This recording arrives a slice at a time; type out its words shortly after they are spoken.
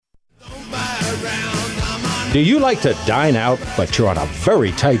Do you like to dine out, but you're on a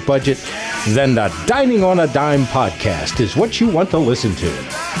very tight budget? Then the Dining on a Dime podcast is what you want to listen to.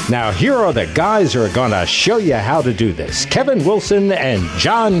 Now, here are the guys who are going to show you how to do this. Kevin Wilson and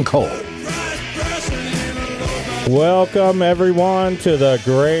John Cole. Welcome, everyone, to the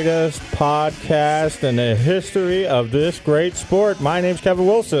greatest podcast in the history of this great sport. My name's Kevin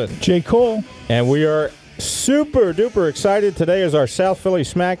Wilson. Jay Cole. And we are super duper excited. Today is our South Philly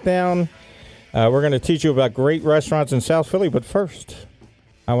Smackdown. We're going to teach you about great restaurants in South Philly. But first,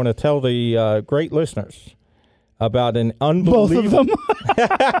 I want to tell the great listeners about an unbelievable... Both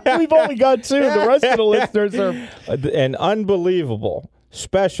of them? We've only got two. The rest of the listeners are... An unbelievable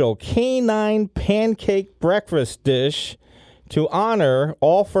special canine pancake breakfast dish to honor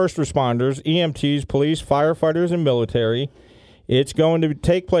all first responders, EMTs, police, firefighters, and military. It's going to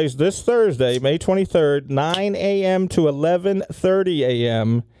take place this Thursday, May 23rd, 9 a.m. to 11:30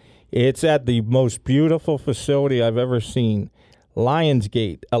 a.m. It's at the most beautiful facility I've ever seen,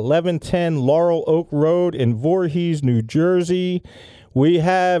 Lionsgate, 1110 Laurel Oak Road in Voorhees, New Jersey. We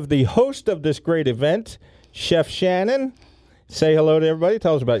have the host of this great event, Chef Shannon. Say hello to everybody.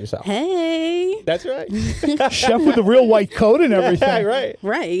 Tell us about yourself. Hey. That's right. Chef with a real white coat and everything. Yeah, right.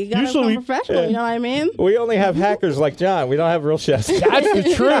 Right. You got to Usually- become professional, you know what I mean? We only have hackers like John. We don't have real chefs. That's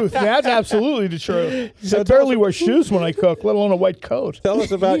the truth. That's absolutely the truth. I barely wear shoes when I cook, let alone a white coat. Tell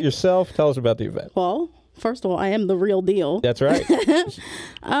us about yourself. Tell us about the event. Well, first of all, I am the real deal. That's right.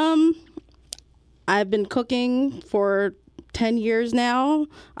 I've been cooking for 10 years now.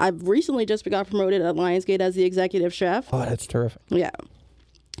 I've recently just got promoted at Lionsgate as the executive chef. Oh, that's terrific. Yeah.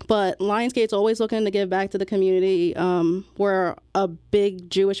 But Lionsgate's always looking to give back to the community. We're a big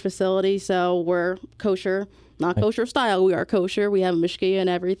Jewish facility, so we're kosher. Not kosher style. We are kosher. We have mishkia and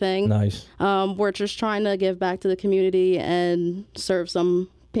everything. Nice. We're just trying to give back to the community and serve some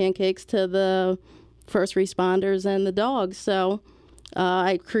pancakes to the first responders and the dogs. So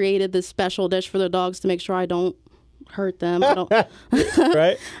I created this special dish for the dogs to make sure I don't hurt them. I don't,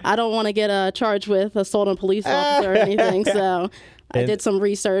 Right? I don't want to get charged with assault on a police officer or anything. So I did some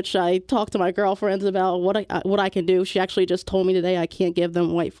research. I talked to my girlfriends about what I can do. She actually just told me today I can't give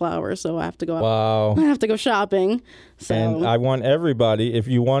them white flour, so I have to go out. Wow. I have to go shopping. So And I want everybody, if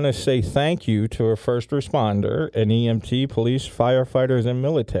you want to say thank you to a first responder, an EMT, police, firefighters, and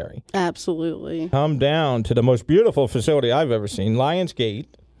military, absolutely. come down to the most beautiful facility I've ever seen, Lionsgate.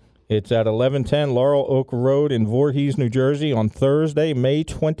 It's at 1110 Laurel Oak Road in Voorhees, New Jersey on Thursday, May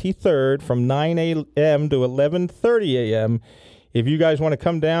 23rd from 9 a.m. to 11:30 a.m. If you guys want to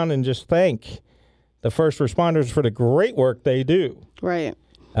come down and just thank the first responders for the great work they do, Right.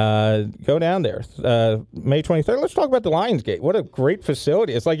 go down there. May 23rd. Let's talk about the Lionsgate. What a great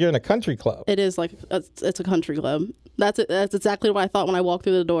facility. It's like you're in a country club. It is like it's a country club. That's it. That's exactly what I thought when I walked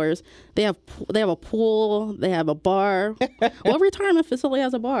through the doors. They have a pool. They have a bar. Well, every retirement facility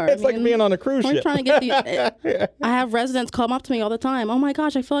has a bar. It's like being on a cruise I'm ship. trying to get the. I have residents come up to me all the time. Oh my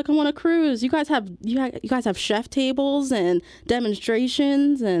gosh, I feel like I'm on a cruise. You guys have chef tables and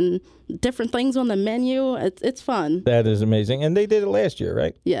demonstrations and different things on the menu. It's fun. That is amazing. And they did it last year,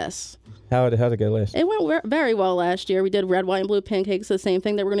 right? Yes. How'd it go last year? It went very well last year. We did red, white, and blue pancakes, the same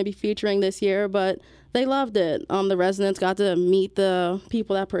thing that we're going to be featuring this year, but they loved it. The residents got to meet the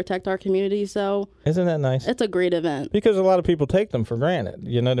people that protect our community, so Isn't that nice? it's a great event. Because a lot of people take them for granted.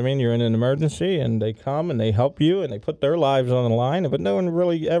 You know what I mean? You're in an emergency, and they come, and they help you, and they put their lives on the line, but no one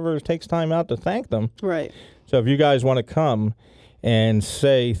really ever takes time out to thank them. Right. So if you guys want to come and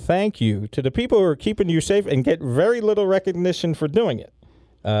say thank you to the people who are keeping you safe and get very little recognition for doing it,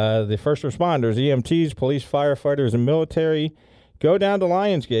 the first responders, EMTs, police, firefighters, and military, go down to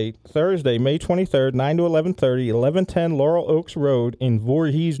Lionsgate Thursday, May 23rd, 9 to 11:30, 1110 Laurel Oaks Road in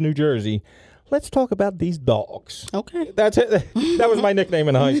Voorhees, New Jersey. Let's talk about these dogs. Okay. That's it. That was my nickname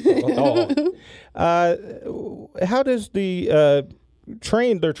in high school. Dog. How does the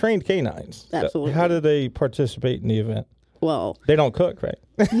they're trained canines? Absolutely. How do they participate in the event? Well, They don't cook, right?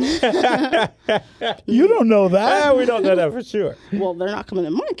 You don't know that. We don't know that for sure. they're not coming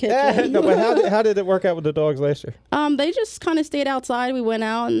in my kitchen. No, but how did it work out with the dogs last year? They just kind of stayed outside. We went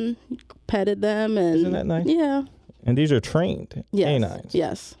out and petted them, and Isn't that nice? Yeah. And these are trained Yes. canines.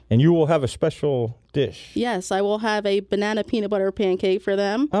 Yes. And you will have a special dish. Yes. I will have a banana peanut butter pancake for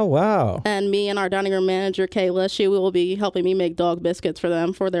them. Oh, wow. And me and our dining room manager, Kayla, she will be helping me make dog biscuits for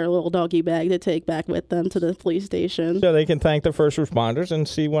them for their little doggy bag to take back with them to the police station. So they can thank the first responders and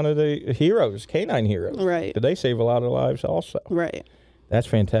see one of the heroes, canine heroes. Right. They save a lot of lives also. Right. That's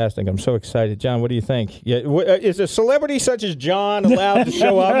fantastic. I'm so excited. John, what do you think? Yeah, is a celebrity such as John allowed to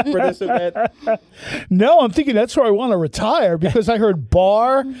show up for this event? No, I'm thinking that's where I want to retire because I heard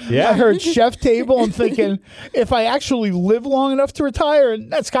bar, I heard chef table. I'm thinking if I actually live long enough to retire,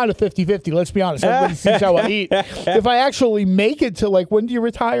 and that's kind of 50-50, let's be honest. Everybody sees how I eat. If I actually make it to, like, when do you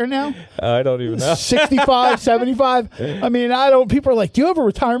retire now? I don't even know. 65, 75? I mean, people are like, do you have a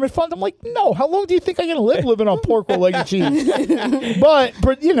retirement fund? I'm like, no. How long do you think I'm going to live living on pork roll, egg, and cheese?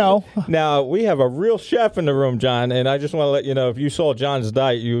 But, you know. Now, we have a real chef in the room, John, and I just want to let you know, if you saw John's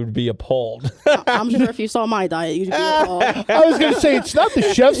diet, you would be appalled. I'm sure if you saw my diet, you'd be appalled. I was going to say, it's not the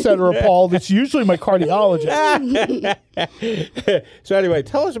chefs that are appalled. It's usually my cardiologist. So anyway,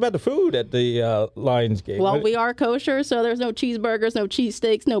 tell us about the food at the Lionsgate. Well, we are kosher, so there's no cheeseburgers, no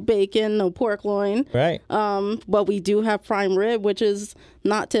cheesesteaks, no bacon, no pork loin. Right. But we do have prime rib, which is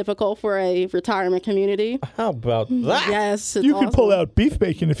not typical for a retirement community. How about that? Yes, it's You could awesome. pull out beef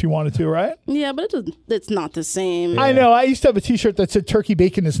bacon if you wanted to, right? Yeah, but it's not the same. I know. I used to have a T-shirt that said turkey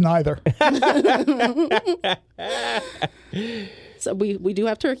bacon is neither. So we do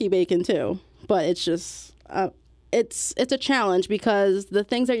have turkey bacon too, but it's just it's a challenge because the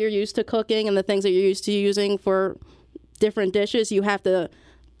things that you're used to cooking and the things that you're used to using for different dishes, you have to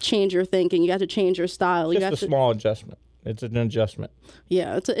change your thinking. You have to change your style. Just a small adjustment. It's an adjustment.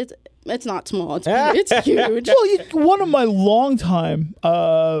 Yeah, it's not small. It's huge. Well, one of my longtime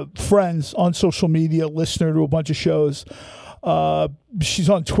friends on social media, listener to a bunch of shows,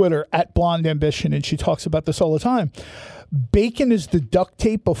 she's on Twitter at Blonde Ambition, and she talks about this all the time. Bacon is the duct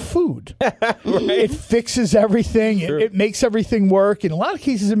tape of food. Right. It fixes everything. It makes everything work. In a lot of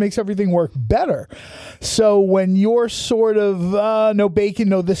cases, it makes everything work better. So when you're sort of no bacon,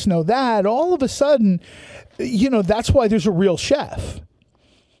 no this, no that, all of a sudden, that's why there's a real chef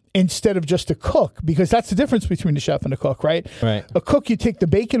instead of just a cook, because that's the difference between a chef and a cook, right? Right. A cook, you take the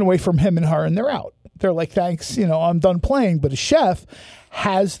bacon away from him and her, and they're out. They're like, thanks, I'm done playing. But a chef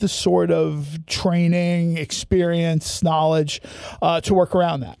has the sort of training, experience, knowledge to work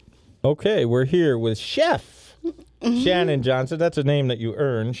around that. Okay, we're here with Chef Shannon Johnson. That's a name that you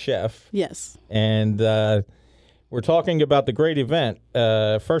earn, Chef. Yes. And we're talking about the great event.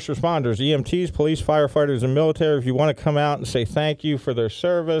 First responders, EMTs, police, firefighters, and military. If you want to come out and say thank you for their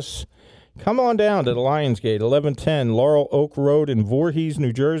service, come on down to the Lionsgate, 1110 Laurel Oak Road in Voorhees,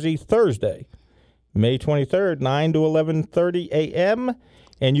 New Jersey, Thursday, May 23rd, 9 to 11:30 a.m.,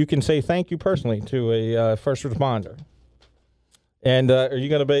 and you can say thank you personally to a first responder. And are you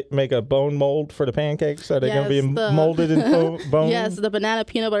going to make a bone mold for the pancakes? Are they going to be molded in bone? Yes, the banana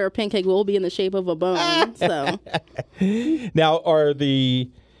peanut butter pancake will be in the shape of a bone. So, now, are the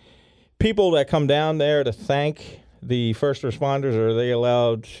people that come down there to thank the first responders, are they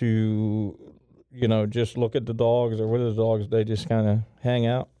allowed to, just look at the dogs, or what are the dogs? They just kind of hang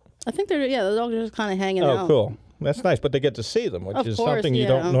out? I think the dogs are just kind of hanging out. Oh, cool. That's nice, but they get to see them, which is course, something you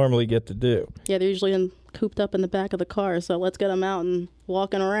don't normally get to do. Yeah, they're usually cooped up in the back of the car, so let's get them out and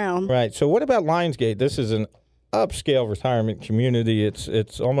walking around. Right. So what about Lionsgate? This is an upscale retirement community.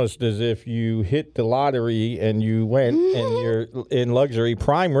 It's almost as if you hit the lottery and you went and you're in luxury.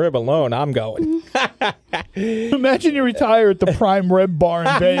 Prime rib alone, I'm going. Imagine you retire at the Prime Rib Bar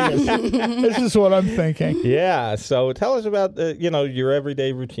in Vegas. This is what I'm thinking. Yeah. So tell us about your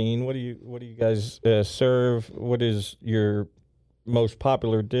everyday routine. What do you guys serve? What is your most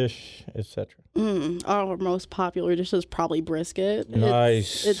popular dish, etc.? Our most popular dish is probably brisket.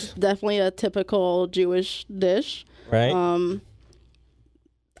 Nice. It's definitely a typical Jewish dish. Right.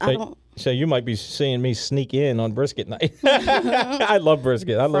 I don't. So you might be seeing me sneak in on brisket night. I love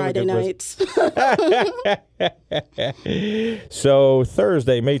brisket. I love Friday nights. So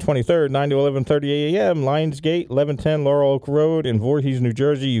Thursday, May 23rd, 9 to 11:30 a.m., Lionsgate, 1110 Laurel Oak Road in Voorhees, New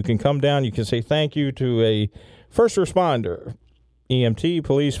Jersey. You can come down. You can say thank you to a first responder, EMT,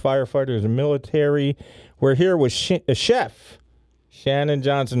 police, firefighters, and military. We're here with Chef Shannon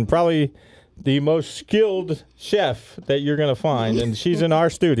Johnson, probably the most skilled chef that you're going to find, and she's in our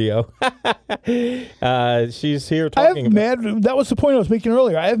studio. She's here talking about... That was the point I was making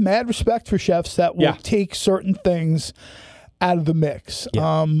earlier. I have mad respect for chefs that will take certain things out of the mix.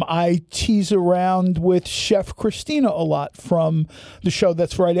 Yeah. I tease around with Chef Christina a lot from the show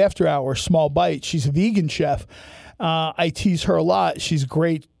that's right after Hours, Small Bite. She's a vegan chef. I tease her a lot. She's a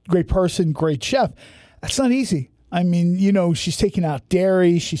great person, great chef. That's not easy. I mean, she's taking out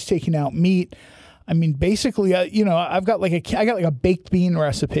dairy, she's taking out meat. I mean, basically, I've got like a baked bean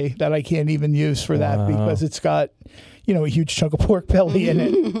recipe that I can't even use for that because it's got, a huge chunk of pork belly in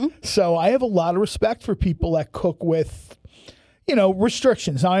it. So I have a lot of respect for people that cook with,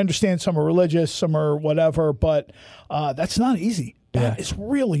 restrictions. Now, I understand some are religious, some are whatever, but that's not easy. That is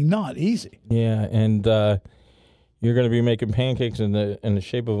really not easy. Yeah, and you're going to be making pancakes in the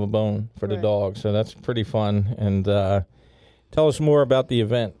shape of a bone for the dog, so that's pretty fun. And tell us more about the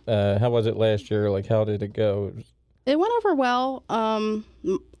event. How was it last year? Like, how did it go? It went over well.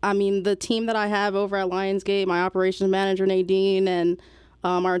 I mean, the team that I have over at Lionsgate, my operations manager, Nadine, and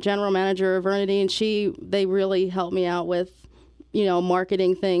our general manager, Vernadine, they really helped me out with,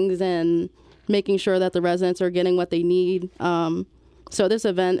 marketing things and making sure that the residents are getting what they need. So this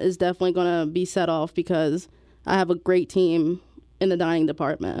event is definitely going to be set off because I have a great team in the dining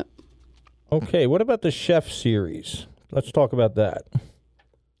department. Okay, what about the Chef Series? Let's talk about that.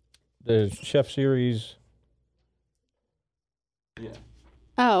 The Chef Series. Yeah.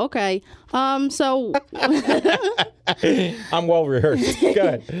 Oh, okay. So I'm well rehearsed. Go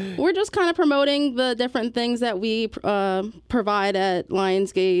ahead. We're just kind of promoting the different things that we provide at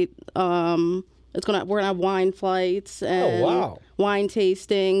Lionsgate. We're gonna have wine flights and wine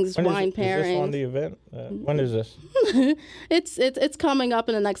tastings, wine pairings. Is this on the event? When is this? It's coming up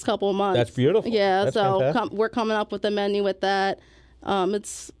in the next couple of months. That's beautiful. Yeah, that's we're coming up with a menu with that.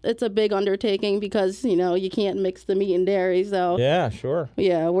 It's a big undertaking because you can't mix the meat and dairy. So yeah, sure.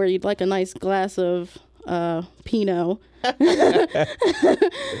 Yeah, where you'd like a nice glass of Pinot.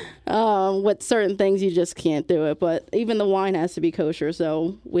 With certain things you just can't do it, but even the wine has to be kosher,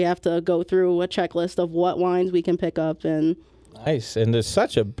 so we have to go through a checklist of what wines we can pick up. And nice. And there's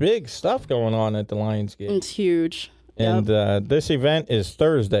such a big stuff going on at the Lionsgate. It's huge. And this event is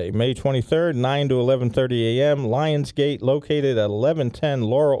Thursday, May 23rd, 9 to 11:30 a.m. Lionsgate, located at 1110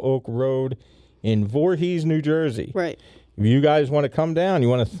 Laurel Oak Road in Voorhees, New Jersey. Right. If you guys want to come down, you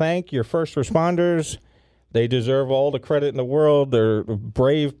want to thank your first responders. They deserve all the credit in the world. They're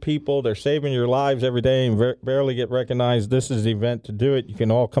brave people. They're saving your lives every day and barely get recognized. This is the event to do it. You can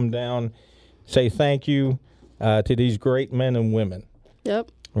all come down, say thank you to these great men and women.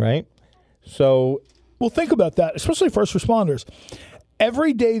 Yep. Right? So... Well, think about that, especially first responders.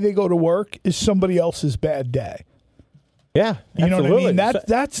 Every day they go to work is somebody else's bad day. Yeah, you know absolutely. what I mean?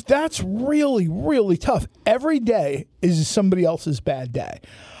 That's really, really tough. Every day is somebody else's bad day.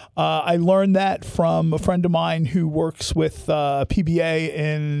 I learned that from a friend of mine who works with PBA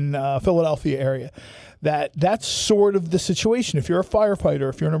in Philadelphia area. That's sort of the situation. If you're a firefighter,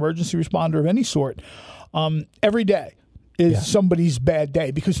 if you're an emergency responder of any sort, every day is somebody's bad day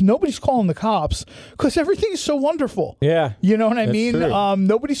because nobody's calling the cops because everything's so wonderful. Yeah. You know what I mean? True.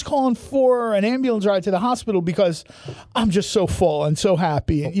 Nobody's calling for an ambulance ride to the hospital because I'm just so full and so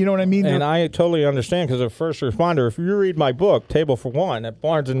happy. You know what I mean? And I totally understand because as a first responder, if you read my book, Table for One, at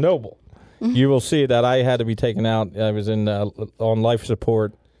Barnes & Noble, you will see that I had to be taken out. I was on life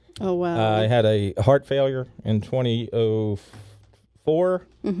support. Oh, wow. I had a heart failure in 2004.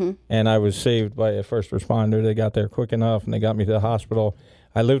 And I was saved by a first responder. They got there quick enough, and they got me to the hospital.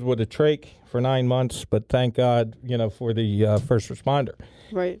 I lived with a trach for 9 months, but thank God, for the first responder.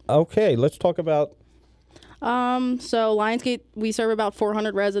 Right. Okay, let's talk about... So Lionsgate, we serve about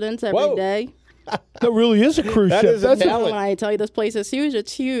 400 residents every day. That really is a cruise that ship. Is a talent. When I tell you this place is huge,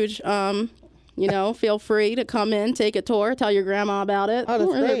 it's huge. Feel free to come in, take a tour, tell your grandma about it. Oh,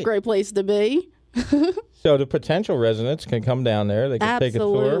 that's It's a great place to be. So the potential residents can come down there. They can take a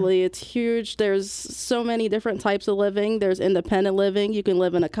tour. Absolutely. It's huge. There's so many different types of living. There's independent living. You can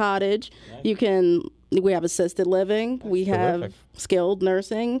live in a cottage. Nice. We have assisted living. We have skilled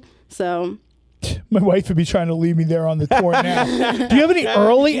nursing. So my wife would be trying to leave me there on the tour now. Do you have any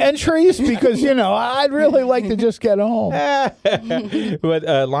early entries? Because, I'd really like to just get home. But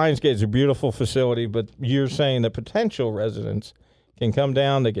Lionsgate is a beautiful facility, but you're saying the potential residents can come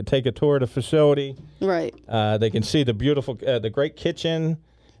down. They can take a tour of the facility. Right. They can see the beautiful, the great kitchen.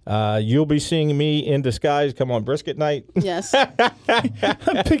 You'll be seeing me in disguise come on brisket night. Yes.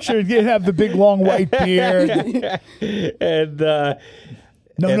 Picture you have the big long white beard. And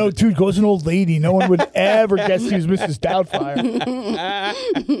no, dude, goes an old lady. No one would ever guess she was Mrs. Doubtfire.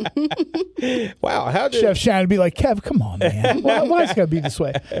 Wow, how did Chef Shannon be like, Kev, come on, man. Why is it got to be this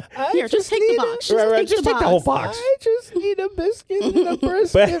way? Here, just take the box. Just take the whole box. I just need a biscuit and a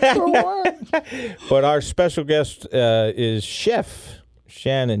brisket for work. But our special guest is Chef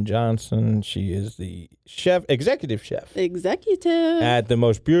Shannon Johnson. She is the executive chef. Executive. At the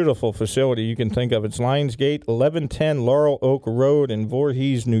most beautiful facility you can think of. It's Lionsgate, 1110 Laurel Oak Road in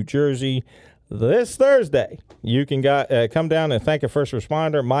Voorhees, New Jersey. This Thursday, you can come down and thank a first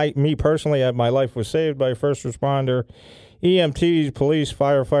responder. Me personally, my life was saved by a first responder. EMTs, police,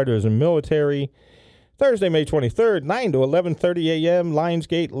 firefighters, and military. Thursday, May 23rd, 9 to 11:30 a.m.,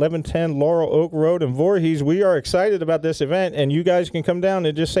 Lionsgate, 1110 Laurel Oak Road in Voorhees. We are excited about this event, and you guys can come down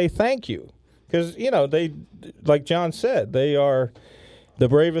and just say thank you because, they, like John said, they are the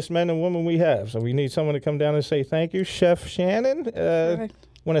bravest men and women we have. So we need someone to come down and say thank you. Chef Shannon,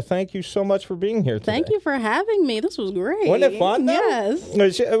 want to thank you so much for being here today. Thank you for having me. This was great. Wasn't it fun, though?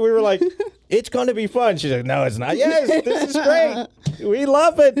 Yes. We were like, it's going to be fun. She's like, no, it's not. Yes, this is great. We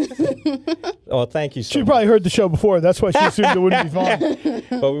love it. Oh, thank you so much. She probably heard the show before. That's why she assumed it wouldn't be fun.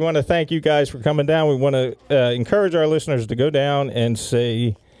 But we want to thank you guys for coming down. We want to encourage our listeners to go down and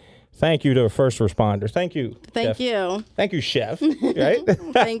say thank you to a first responder. Thank you. Thank you. Thank you, Chef. Right?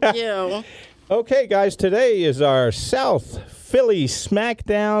 Thank you. Okay, guys, today is our South Philly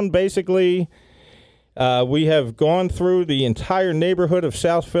Smackdown. Basically, we have gone through the entire neighborhood of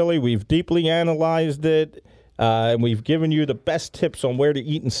South Philly. We've deeply analyzed it, and we've given you the best tips on where to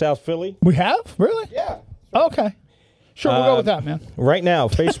eat in South Philly. We have? Really? Yeah. Okay. Sure, we'll go with that, man. Right now,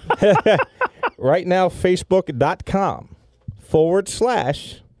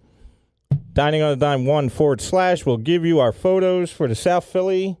 Facebook.com/Dining on a Dime 1/ we'll give you our photos for the South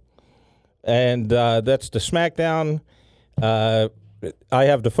Philly, and that's the Smackdown. I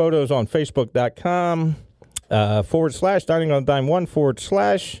have the photos on Facebook.com /Dining on a Dime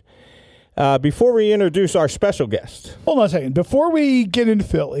 1/ Before we introduce our special guest. Hold on a second. Before we get into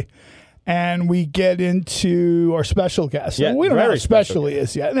Philly and we get into our special guest, we don't know how special he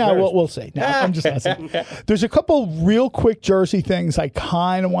is yet. No, we'll see. No, I'm just asking. There's a couple real quick Jersey things I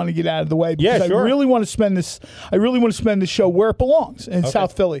kind of want to get out of the way because I really want to spend this. I really want to spend the show where it belongs in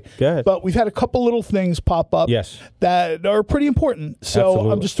South Philly. Go ahead. But we've had a couple little things pop up that are pretty important.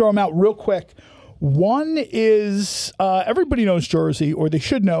 So I'm just throwing them out real quick. One is everybody knows Jersey, or they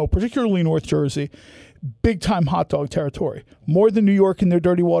should know, particularly North Jersey, big-time hot dog territory. More than New York and their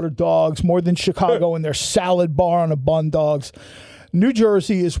dirty water dogs, more than Chicago and their salad bar on a bun dogs. New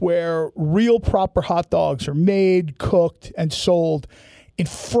Jersey is where real proper hot dogs are made, cooked, and sold in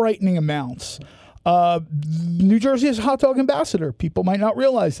frightening amounts. New Jersey is a hot dog ambassador. People might not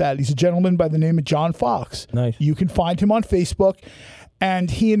realize that. He's a gentleman by the name of John Fox. Nice. You can find him on Facebook.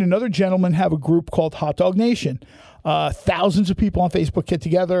 And he and another gentleman have a group called Hot Dog Nation. Thousands of people on Facebook get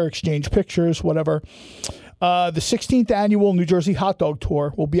together, exchange pictures, whatever. The 16th annual New Jersey Hot Dog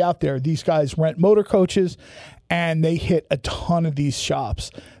Tour will be out there. These guys rent motor coaches, and they hit a ton of these shops.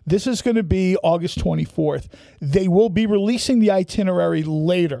 This is going to be August 24th. They will be releasing the itinerary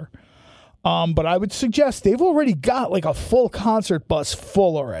later. But I would suggest they've already got like a full concert bus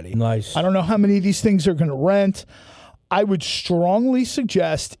full already. Nice. I don't know how many of these things are going to rent. I would strongly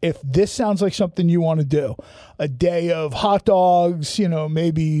suggest, if this sounds like something you want to do, a day of hot dogs,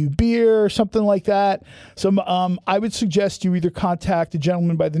 maybe beer, something like that. I would suggest you either contact a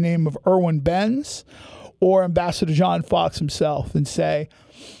gentleman by the name of Erwin Benz or Ambassador John Fox himself and say,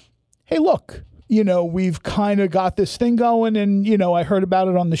 hey, look, we've kind of got this thing going, and, I heard about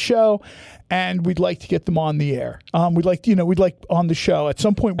it on the show, and we'd like to get them on the air. We'd like on the show. At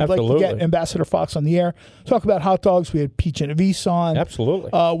some point, we'd like to get Ambassador Fox on the air, talk about hot dogs. We had Peach Genovese on. Absolutely.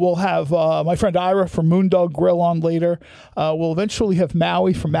 We'll have my friend Ira from Moondog Grill on later. We'll eventually have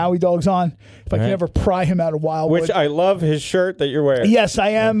Maui from Maui Dogs on, if I can ever pry him out of Wildwood. Which I love his shirt that you're wearing. Yes, I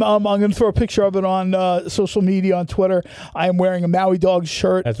am. I'm going to throw a picture of it on social media, on Twitter. I am wearing a Maui Dogs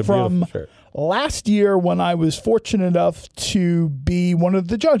shirt. That's a beautiful shirt. Last year, when I was fortunate enough to be one of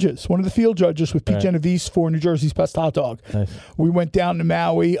the judges, one of the field judges with Pete Genovese for New Jersey's Best Hot Dog, we went down to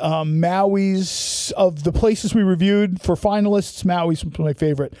Maui. Maui's, of the places we reviewed for finalists, Maui's my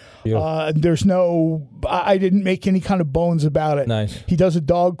favorite. I didn't make any kind of bones about it. Nice. He does a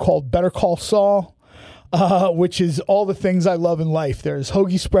dog called Better Call Saul, which is all the things I love in life. There's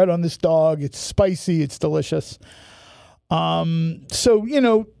hoagie spread on this dog. It's spicy. It's delicious.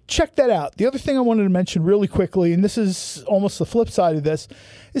 Check that out. The other thing I wanted to mention really quickly, and this is almost the flip side of this,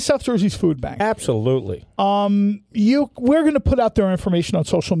 is South Jersey's Food Bank. Absolutely. We're going to put out their information on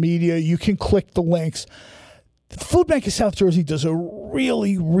social media. You can click the links. The Food Bank of South Jersey does a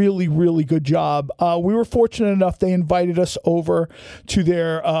really, really, really good job. We were fortunate enough, they invited us over to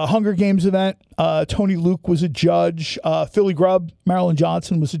their Hunger Games event. Tony Luke was a judge. Philly Grubb, Marilyn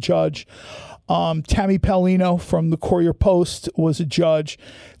Johnson was a judge. Tammy Paolino from the Courier Post was a judge.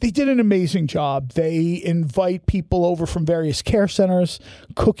 They did an amazing job. They invite people over from various care centers,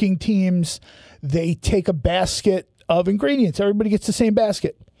 cooking teams. They take a basket of ingredients. Everybody gets the same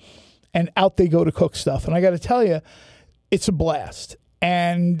basket. And out they go to cook stuff. And I got to tell you, it's a blast.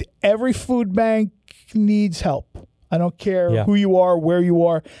 And every food bank needs help. I don't care who you are, where you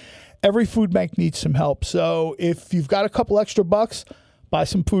are. Every food bank needs some help. So if you've got a couple extra bucks, buy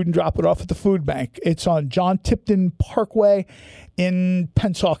some food and drop it off at the food bank. It's on John Tipton Parkway in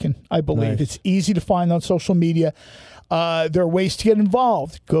Pennsauken, I believe. Nice. It's easy to find on social media. There are ways to get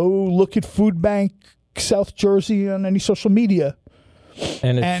involved. Go look at Food Bank South Jersey on any social media.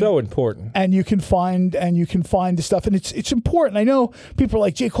 And it's so important. And you can find the stuff, and it's important. I know people are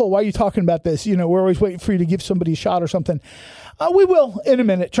like, J. Cole, why are you talking about this? We're always waiting for you to give somebody a shot or something. We will in a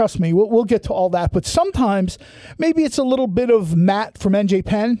minute. Trust me. We'll get to all that. But sometimes maybe it's a little bit of Matt from NJ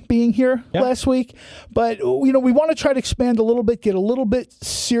Penn being here last week. But we want to try to expand a little bit, get a little bit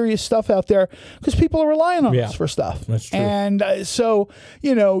serious stuff out there because people are relying on us for stuff. That's true. And so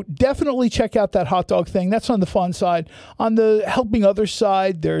definitely check out that hot dog thing. That's on the fun side. On the helping others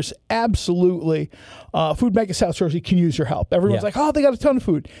side, there's absolutely Food Bank of South Jersey can use your help. Everyone's like, oh, they got a ton of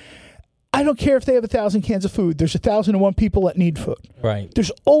food. I don't care if they have 1,000 cans of food. There's 1,001 people that need food. Right.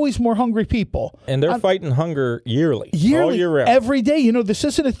 There's always more hungry people. And they're fighting hunger yearly. All year round. Every day. This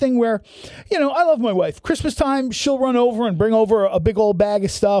isn't a thing where, I love my wife. Christmas time, she'll run over and bring over a big old bag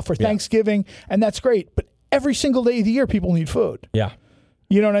of stuff for Thanksgiving, and that's great. But every single day of the year, people need food. Yeah.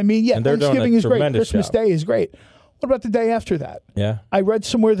 You know what I mean? Yeah, and they're Thanksgiving is great. Christmas job. Day is great. What about the day after that? Yeah. I read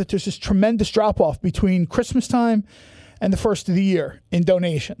somewhere that there's this tremendous drop-off between Christmas time and the first of the year in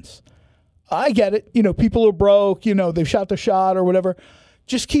donations. I get it. People are broke. They've shot their shot or whatever.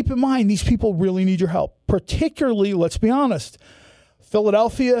 Just keep in mind, these people really need your help. Particularly, let's be honest,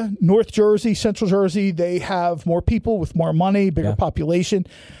 Philadelphia, North Jersey, Central Jersey, they have more people with more money, bigger population.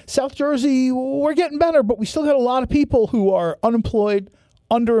 South Jersey, we're getting better, but we still got a lot of people who are unemployed,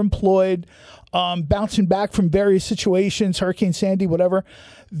 underemployed, bouncing back from various situations, Hurricane Sandy, whatever.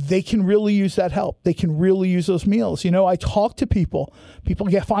 They can really use that help. They can really use those meals. I talk to people. People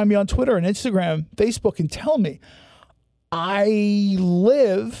find me on Twitter and Instagram, Facebook, and tell me, I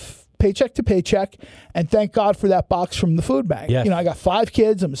live paycheck to paycheck, and thank God for that box from the food bank. Yes. I got 5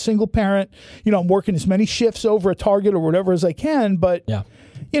 kids. I'm a single parent. I'm working as many shifts over at Target or whatever as I can, but, No,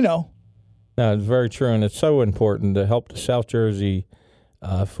 it's very true, and it's so important to help the South Jersey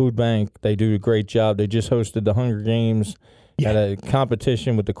Food Bank. They do a great job. They just hosted the Hunger Games at a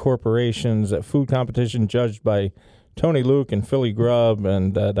competition with the corporations, a food competition judged by Tony Luke and Philly Grubb,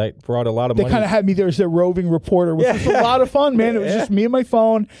 and that brought a lot of money. They kind of had me there as their roving reporter, which was a lot of fun, man. It was just me and my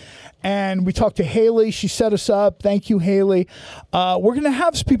phone, and we talked to Haley. She set us up. Thank you, Haley. We're going to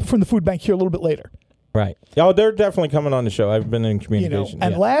have some people from the food bank here a little bit later. Right. Oh, they're definitely coming on the show. I've been in communication.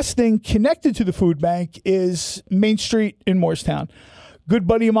 And last thing connected to the food bank is Main Street in Morristown. Good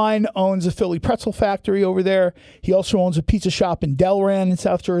buddy of mine owns a Philly pretzel factory over there. He also owns a pizza shop in Delran in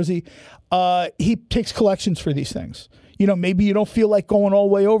South Jersey. He takes collections for these things. Maybe you don't feel like going all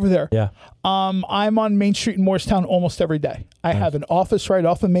the way over there. Yeah. I'm on Main Street in Morristown almost every day. I have an office right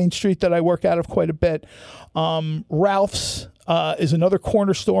off of Main Street that I work out of quite a bit. Ralph's is another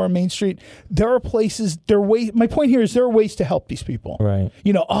corner store on Main Street. There are places, my point here is there are ways to help these people. Right.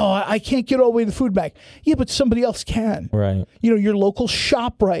 I can't get all the way to the food bank. Yeah, but somebody else can. Right. Your local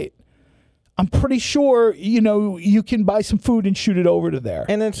ShopRite. I'm pretty sure, you can buy some food and shoot it over to there.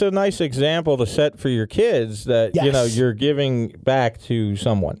 And it's a nice example to set for your kids that, you're giving back to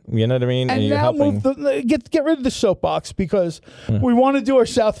someone. You know what I mean? And you're now helping. get rid of the soapbox because we want to do our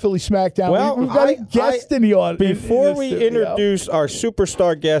South Philly Smackdown. Well, we've got a guest in the audience. Before we introduce our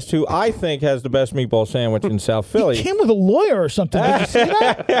superstar guest, who I think has the best meatball sandwich in South Philly. He came with a lawyer or something. Did you see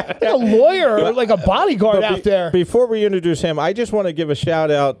that? Like a lawyer, like a bodyguard out there. Before we introduce him, I just want to give a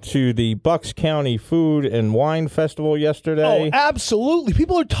shout out to the Bucks County Food and Wine Festival yesterday. Oh, absolutely.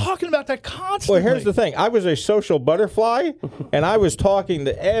 People are talking about that constantly. Well, here's the thing. I was a social butterfly, and I was talking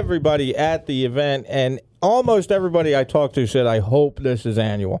to everybody at the event, and almost everybody I talked to said, I hope this is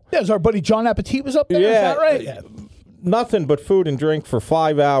annual. Yeah, our buddy John Appetit was up there. Is that right? Yeah. Nothing but food and drink for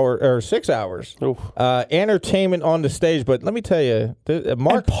 5 hours or 6 hours. Entertainment on the stage, but let me tell you,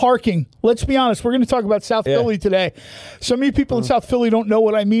 Mark, and parking. Let's be honest. We're going to talk about South Philly today. So many people in South Philly don't know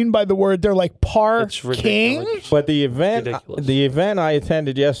what I mean by the word. They're like parking. But the event I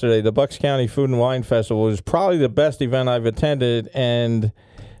attended yesterday, the Bucks County Food and Wine Festival, was probably the best event I've attended, and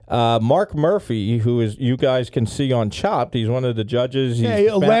Mark Murphy, who is you guys can see on Chopped, he's one of the judges. A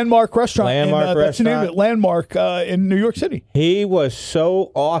Landmark restaurant. That's the name of it, Landmark in New York City. He was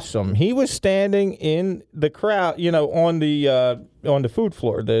so awesome. He was standing in the crowd, on the food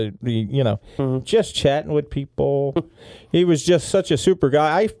floor, just chatting with people. He was just such a super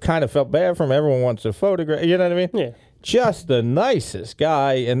guy. I kind of felt bad for him. Everyone wants a photograph. You know what I mean? Yeah. Just the nicest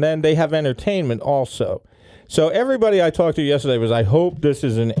guy. And then they have entertainment also. So everybody I talked to yesterday was, I hope this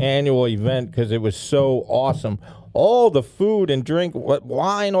is an annual event because it was so awesome. All the food and drink,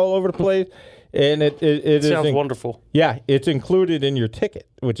 wine all over the place. And it sounds wonderful. Yeah, it's included in your ticket,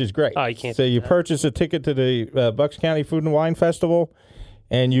 which is great. Oh, you can't. So you purchase a ticket to the Bucks County Food and Wine Festival,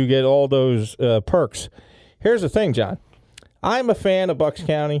 and you get all those perks. Here's the thing, John. I'm a fan of Bucks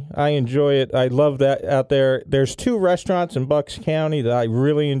County. I enjoy it. I love that out there. There's 2 restaurants in Bucks County that I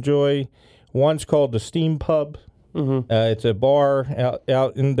really enjoy. One's called the Steam Pub. Mm-hmm. It's a bar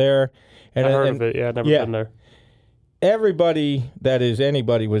out in there. And I heard of it. Yeah, I've never been there. Everybody that is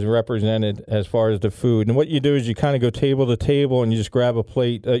anybody was represented as far as the food. And what you do is you kind of go table to table and you just grab a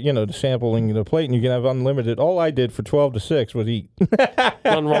plate, the sampling the plate, and you can have unlimited. All I did for 12 to 6 was eat.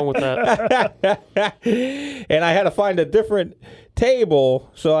 Nothing wrong with that. And I had to find a different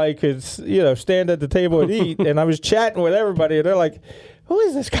table so I could, stand at the table and eat. And I was chatting with everybody, and they're like, who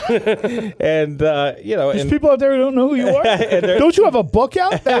is this guy? And, There's people out there who don't know who you are. Don't you have a book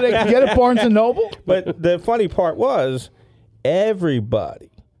out that they can get at Barnes & Noble? But the funny part was everybody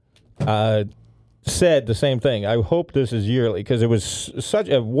said the same thing. I hope this is yearly because it was such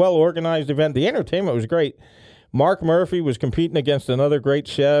a well-organized event. The entertainment was great. Mark Murphy was competing against another great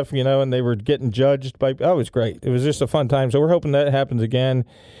chef, and they were getting judged by. Oh, it was great. It was just a fun time. So we're hoping that happens again.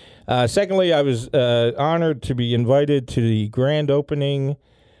 Secondly, I was honored to be invited to the grand opening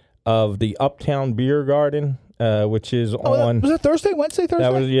of the Uptown Beer Garden, which is on. Was it Thursday, Thursday?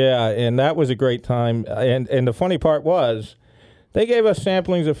 That was, and that was a great time. And the funny part was, they gave us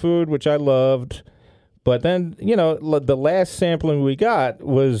samplings of food, which I loved. But then, the last sampling we got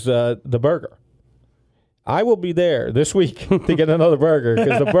was the burger. I will be there this week to get another burger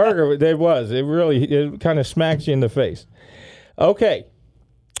because the burger, it kind of smacks you in the face. Okay.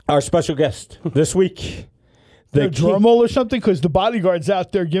 Our special guest this week. The drum roll or something? Because the bodyguard's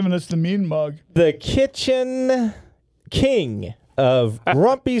out there giving us the mean mug. The kitchen king of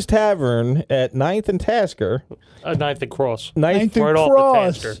Grumpy's Tavern at 9th and Tasker. 9th and Cross. 9th and right Cross. Off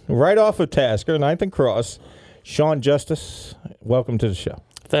of Tasker. Right off of Tasker, 9th and Cross. Sean Justice, welcome to the show.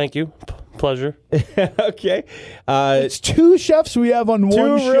 Thank you. Pleasure. Okay. It's 2 chefs we have on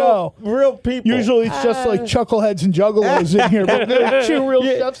one show. Real people. Usually it's just like chuckleheads and juggalos in here, but there are 2 real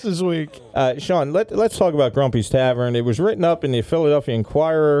chefs this week. Sean, let's talk about Grumpy's Tavern. It was written up in the Philadelphia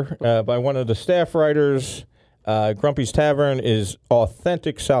Inquirer by one of the staff writers. Grumpy's Tavern is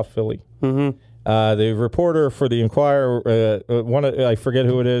authentic South Philly. Mm-hmm. The reporter for the Inquirer, I forget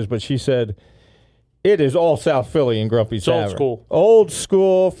who it is, but she said, it is all South Philly in Grumpy's Tavern. Old school. Old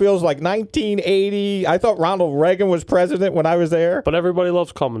school. Feels like 1980. I thought Ronald Reagan was president when I was there. But everybody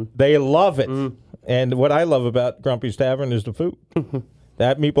loves coming. They love it. Mm. And what I love about Grumpy's Tavern is the food.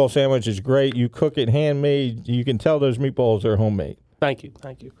 That meatball sandwich is great. You cook it handmade. You can tell those meatballs are homemade. Thank you.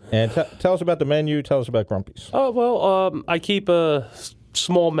 And tell us about the menu. Tell us about Grumpy's. I keep a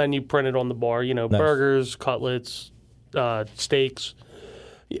small menu printed on the bar. Nice. Burgers, cutlets, steaks.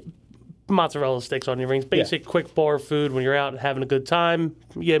 Mozzarella sticks on your rings. Basic, quick bar food when you're out having a good time.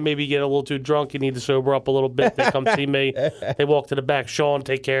 Yeah, maybe you get a little too drunk. You need to sober up a little bit. They come see me. They walk to the back. Sean,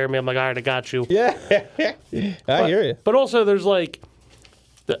 take care of me. I'm like, all right, I got you. Yeah. I hear you. But also there's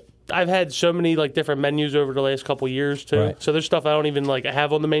I've had so many different menus over the last couple years too. Right. So there's stuff I don't even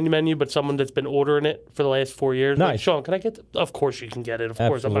have on the menu, but someone that's been ordering it for the last 4 years. Nice. Like, Sean, can I get Of course you can get it. Of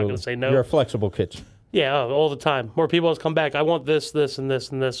course, I'm not going to say no. You're a flexible kitchen. Yeah, all the time. More people come back. I want this, this, and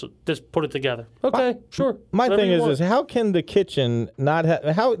this, and this. Just put it together. Okay, sure. My thing is how can the kitchen not have...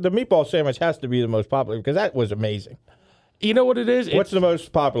 How the meatball sandwich has to be the most popular, because that was amazing. You know what it is? What's the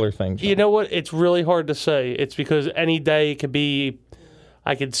most popular thing, Sean? You know what? It's really hard to say. It's because any day it could be...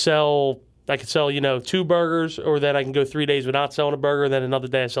 I could sell 2 burgers, or then I can go 3 days without selling a burger, and then another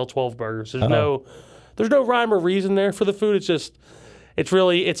day I sell 12 burgers. There's no rhyme or reason there for the food. It's just...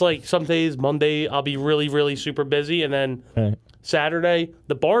 It's like some days, Monday, I'll be really, really super busy. And then Saturday,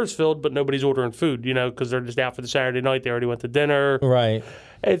 the bar's filled, but nobody's ordering food, because they're just out for the Saturday night. They already went to dinner. Right.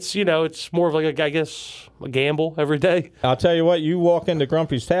 It's, it's more of a gamble every day. I'll tell you what, you walk into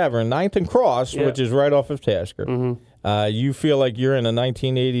Grumpy's Tavern, 9th and Cross, which is right off of Tasker. Mm-hmm. You feel like you're in a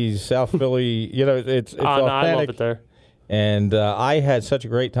 1980s South Philly, it's authentic. I love it there. And I had such a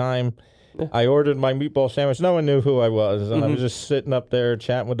great time. I ordered my meatball sandwich. No one knew who I was. And I was just sitting up there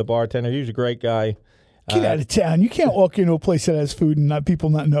chatting with the bartender. He was a great guy. Get out of town. You can't walk into a place that has food and people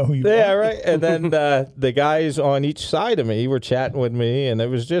not know who you are. Yeah, right. And then the guys on each side of me were chatting with me, and it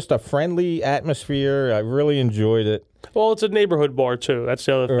was just a friendly atmosphere. I really enjoyed it. Well, it's a neighborhood bar, too. That's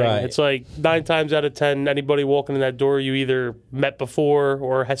the other thing. Right. It's like 9 times out of 10, anybody walking in that door, you either met before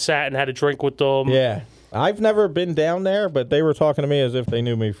or has sat and had a drink with them. Yeah. I've never been down there, but they were talking to me as if they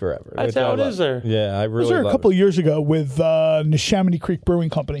knew me forever. That's how it is there. Yeah, I really love it. I was there a couple of years ago with Neshaminy Creek Brewing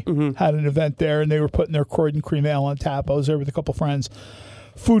Company. Had an event there, and they were putting their Croydon Cream Ale on tap. I was there with a couple friends.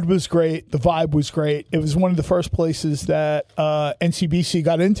 Food was great. The vibe was great. It was one of the first places that NCBC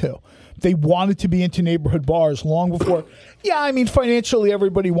got into They wanted to be into neighborhood bars long before. Yeah, I mean, financially,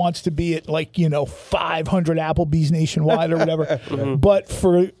 everybody wants to be at 500 Applebee's nationwide or whatever. But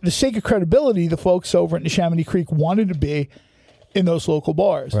for the sake of credibility, the folks over at Neshaminy Creek wanted to be in those local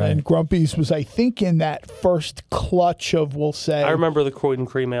bars. Right. And Grumpy's was, I think, in that first clutch of, we'll say. I remember the Croydon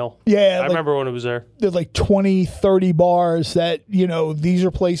Cream Ale. Yeah. I remember when it was there. There's 20, 30 bars that, these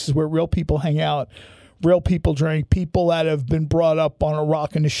are places where real people hang out. Real people drink, people that have been brought up on a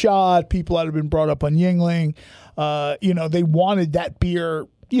Rock and a Shot, people that have been brought up on Yingling. They wanted that beer,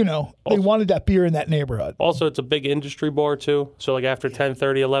 they wanted that beer in that neighborhood. Also, it's a big industry bar, too. So, after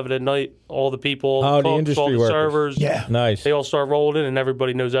 10:30, 11 at night, all the people, the cooks, industry all the workers. servers, Yeah. Nice. they all start rolling in, and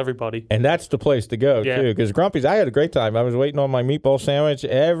everybody knows everybody. And that's the place to go, Yeah. too, because Grumpy's, I had a great time. I was waiting on my meatball sandwich.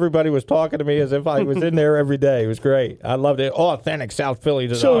 Everybody was talking to me as if I was in there every day. It was great. I loved it. Authentic South Philly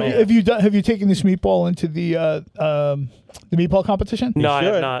design. So have you taken this meatball into the meatball competition? No, I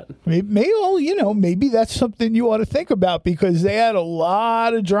should. have not. Maybe that's something you ought to think about, because they had a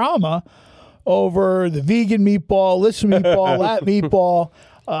lot of drama over the vegan meatball, this meatball, that meatball.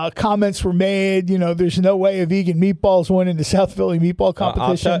 Comments were made, there's no way a vegan meatball's winning the South Philly meatball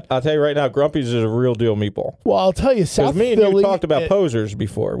competition. I'll tell you right now, Grumpy's is a real deal meatball. Well, I'll tell you, Because South me and Philly. you talked about posers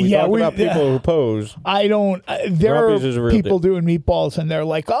before. We yeah, talked we- about people who pose. I don't. There Grumpy's is a are real people deal. doing meatballs, and they're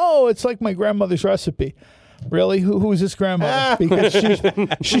like, "Oh, it's like my grandmother's recipe." Really? Who is this grandmother? Because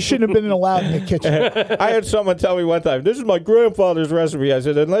she shouldn't have been allowed in the kitchen. I had someone tell me one time, this is my grandfather's recipe. I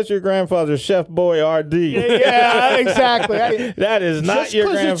said, unless your grandfather's Chef Boy R.D. Yeah, exactly. That is not Just your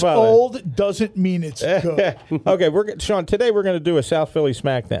because it's grandfather. old doesn't mean it's good. Okay, Sean, today we're going to do a South Philly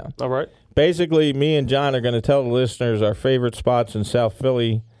Smackdown. All right. Basically, me and John are going to tell the listeners our favorite spots in South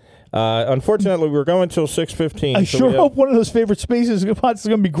Philly. Unfortunately, we're going till 6:15. I sure hope one of those favorite spaces is going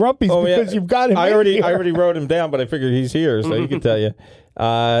to be Grumpy's, because you've got him. I in already here. wrote him down, but I figured he's here, so he can tell you.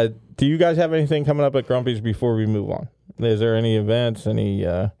 Do you guys have anything coming up at Grumpy's before we move on? Is there any events?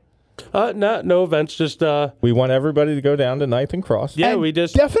 No events. Just We want everybody to go down to 9th and Cross. yeah, And we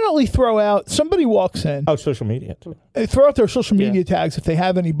just definitely throw out. Somebody walks in. Oh, social media too. Throw out their social media tags if they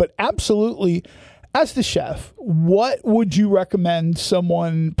have any, but absolutely, as the chef, what would you recommend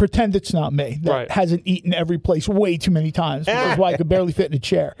someone, pretend it's not me, that Right. hasn't eaten every place way too many times, which is why I could barely fit in a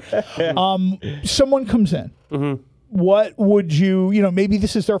chair. Someone comes in. Mm-hmm. What would you, maybe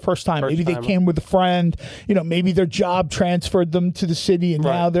this is their first time. Maybe they timer. came with a friend. Maybe their job transferred them to the city, and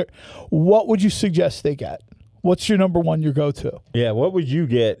now Right. they're. What would you suggest they get? What's your number one, your go-to? Yeah, what would you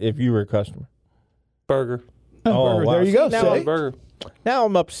get if you were a customer? burger. Burger. wow. There you go. See, now see? Burger. Now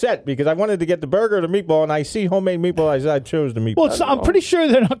I'm upset because I wanted to get the burger or the meatball, and I see homemade meatball. I chose the meatball. Well, I'm pretty sure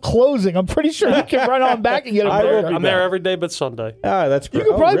they're not closing. I'm pretty sure you can run on back and get a I will burger. be I'm there every day but Sunday. That's great.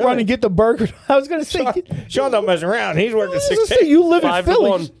 You could probably really? run and get the burger. I was going to say, Sean don't mess around. He's working I was 6 gonna say, you live in 5 to Philly.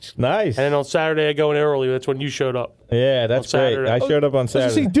 1. Nice. And then on Saturday I go in early. That's when you showed up. Yeah, that's on great. Saturday. I showed up on I was gonna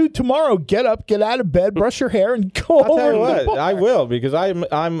Saturday. say, dude, tomorrow, get up, get out of bed, brush your hair, and go I'll over tell you to what, the bar. I will because I'm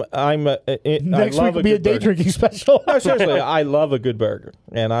Next I week love will be a good day burger. drinking special. No, seriously, I love a good burger,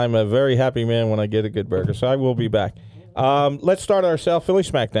 and I'm a very happy man when I get a good burger. So I will be back. Let's start our South Philly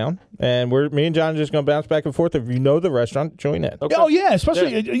Smackdown, and me and John are just going to bounce back and forth. If you know the restaurant, join in. Okay. Oh yeah,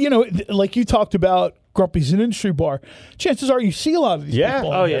 especially like you talked about, Grumpy's an industry bar. Chances are you see a lot of these Yeah.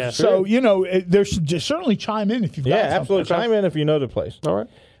 people. Oh, yeah. So there's just certainly chime in if you've got Yeah, something. absolutely. Chime in if you know the place. All right.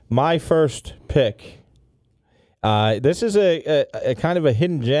 My first pick. This is a kind of a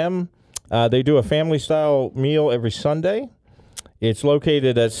hidden gem. They do a family style meal every Sunday. It's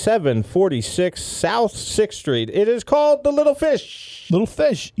located at 746 South 6th Street. It is called the Little Fish. Little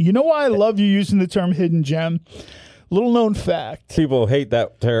Fish. You know why I love you using the term hidden gem? Little known fact. People hate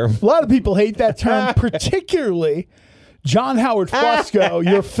that term. A lot of people hate that term, particularly John Howard Fosco,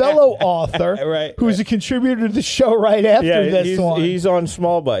 your fellow author, Right, who's a contributor to the show right after this one. he's on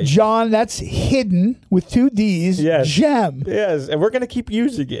Small Bite. John, that's hidden with 2 D's. Yes. Gem. Yes, and we're going to keep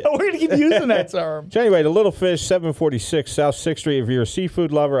using it. We're going to keep using that term. So anyway, the Little Fish, 746 South 6th Street. If you're a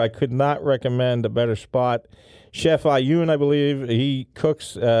seafood lover, I could not recommend a better spot. Chef Ayun, I believe, he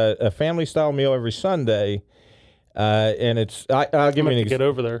cooks a family-style meal every Sunday. And it's I'll give you an Get example.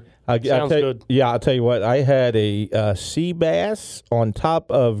 over there. Sounds good. Yeah, I'll tell you what. I had a sea bass on top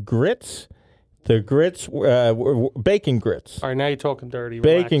of grits. The grits were bacon grits. All right, now you're talking dirty.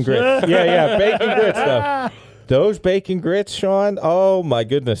 Bacon Relax. grits. Yeah, bacon grits though. Those bacon grits, Sean. Oh my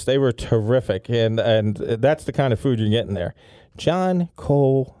goodness, they were terrific, and that's the kind of food you're getting there. John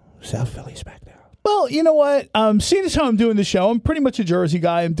Cole, South Philly Smackdown. Well, you know what? Seeing as how I'm doing the show, I'm pretty much a Jersey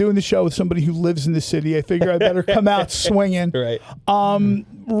guy. I'm doing the show with somebody who lives in the city. I figure I better come out swinging. Right.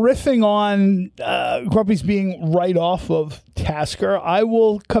 Riffing on Grumpy's being right off of Tasker, I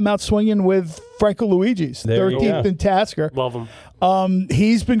will come out swinging with Franco Luigi's, 13th and Tasker. Love him.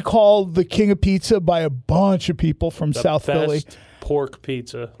 He's been called the king of pizza by a bunch of people from South Philly. Pork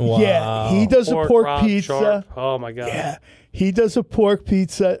pizza. Wow. Yeah, he does a pork Rob pizza. Sharp. Oh my god. Yeah, he does a pork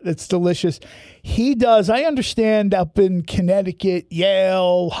pizza that's delicious. He does, I understand, up in Connecticut,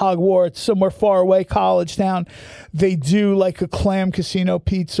 Yale, Hogwarts, somewhere far away, college town, they do like a clam casino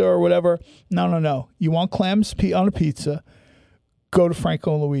pizza or whatever. No. You want clams on a pizza, go to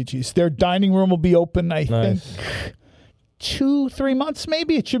Franco and Luigi's. Their dining room will be open, I think, 2-3 months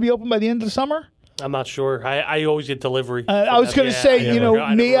maybe. It should be open by the end of the summer. I'm not sure. I always get delivery. I was going to say,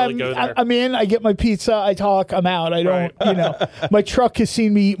 I'm in, I get my pizza, I talk, I'm out. I don't, my truck has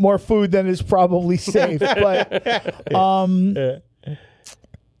seen me eat more food than is probably safe. But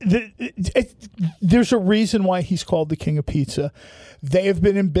there's a reason why he's called the king of pizza. They have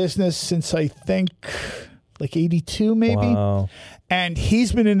been in business since, I think, like 82 maybe. Wow. And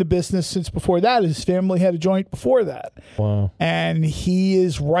he's been in the business since before that. His family had a joint before that. Wow. And he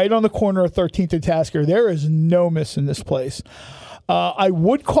is right on the corner of 13th and Tasker. There is no missing this place. I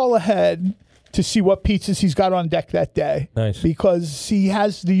would call ahead to see what pizzas he's got on deck that day. Nice. Because he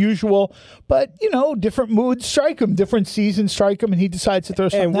has the usual, but, different moods strike him, different seasons strike him, and he decides to throw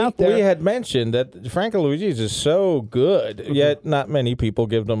something out there. We had mentioned that Franco Luigi's is so good, yet not many people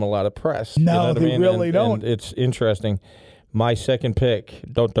give them a lot of press. No, they really don't. And it's interesting. My second pick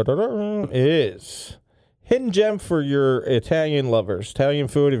is hidden gem for your Italian lovers. Italian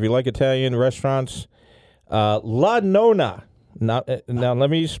food, if you like Italian restaurants. La Nonna. Now let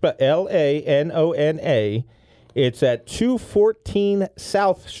me spell Lanona. It's at 214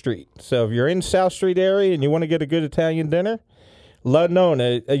 South Street. So if you're in South Street area and you want to get a good Italian dinner, La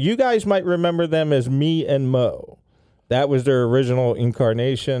Nonna. You guys might remember them as Me and Mo. That was their original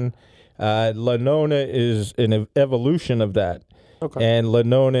incarnation. La Nonna is an evolution of that. Okay. And La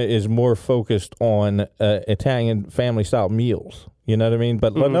Nonna is more focused on Italian family-style meals. You know what I mean?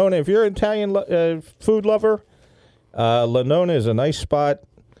 But La Nonna, if you're an Italian food lover, La Nonna is a nice spot.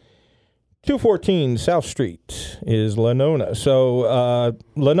 214 South Street is La Nonna. So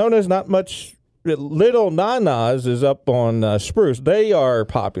La Nonna is not much. Little Nana's is up on Spruce. They are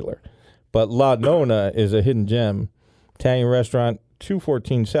popular. But La Nonna is a hidden gem. Italian restaurant.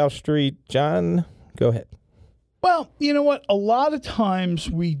 214 South Street. John, go ahead. Well, you know what? A lot of times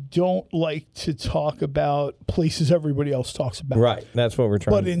we don't like to talk about places everybody else talks about. Right. That's what we're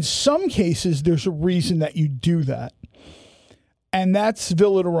trying to do. But in some cases, there's a reason that you do that. And that's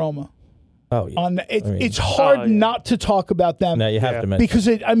Villa de Roma. Oh, yeah. It's hard not to talk about them. No, you have to mention. Because,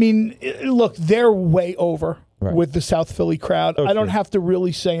 look, they're way over. Right. With the South Philly crowd. I don't have to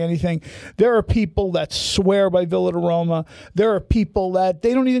really say anything. There are people that swear by Villa de Roma. There are people that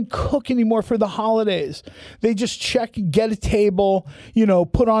they don't even cook anymore for the holidays. They just check, get a table,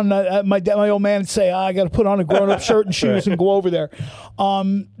 put on my old man and say, I got to put on a grown-up shirt and shoes and go over there.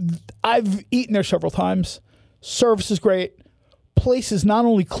 I've eaten there several times. Service is great. Place is not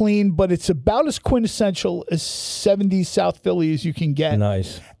only clean, but it's about as quintessential as 70s South Philly as you can get.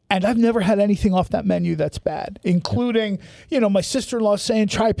 Nice. And I've never had anything off that menu that's bad, including, my sister-in-law saying,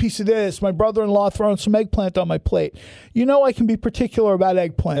 try a piece of this, my brother-in-law throwing some eggplant on my plate. I can be particular about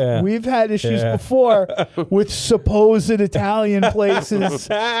eggplant. Yeah. We've had issues before with supposed Italian places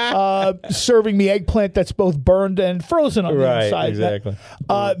serving me eggplant that's both burned and frozen on the inside. Exactly.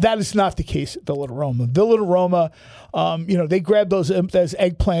 That is not the case at Villa de Roma. Villa de Roma, they grab those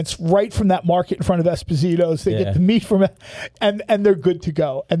eggplants right from that market in front of Esposito's. They get the meat from it, and they're good to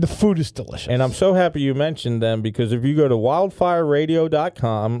go. And the food is delicious. And I'm so happy you mentioned them because if you go to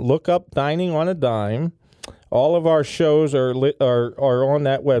wildfireradio.com, look up Dining on a Dime. All of our shows are on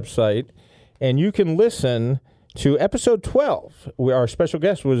that website, and you can listen to episode 12, where our special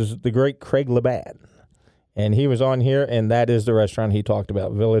guest was the great Craig Labatt. And he was on here, and that is the restaurant he talked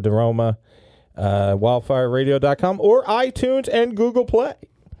about, Villa de Roma, wildfireradio.com, or iTunes and Google Play.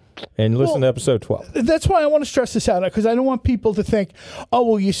 And listen to episode 12. That's why I want to stress this out, because I don't want people to think,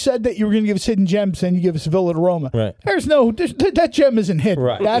 you said that you were going to give us hidden gems, and you give us Villa de Roma. Right. That gem isn't hidden.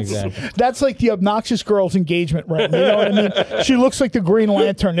 Right, that's like the obnoxious girl's engagement ring. You know what I mean? She looks like the Green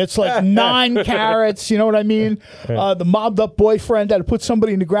Lantern. It's like 9 carats. You know what I mean? The mobbed up boyfriend had to put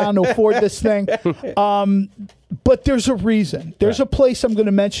somebody in the ground to afford this thing. But there's a reason. There's a place I'm going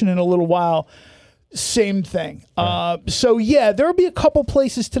to mention in a little while Same thing. So, yeah, there'll be a couple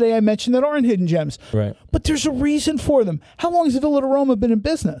places today I mentioned that aren't hidden gems. Right. But there's a reason for them. How long has Villa di Roma been in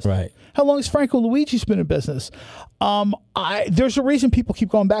business? Right. How long has Franco Luigi's been in business? There's a reason people keep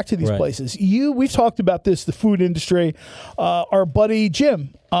going back to these places. We've talked about this, the food industry. Our buddy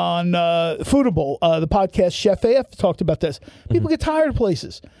Jim on Foodable, the podcast Chef AF, talked about this. People get tired of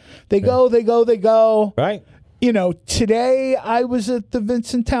places. They go. Right. You know, today I was at the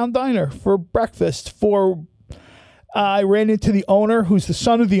Vincent Town Diner for breakfast. I ran into the owner, who's the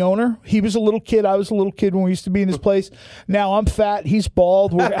son of the owner. He was a little kid. I was a little kid when we used to be in this place. Now I'm fat. He's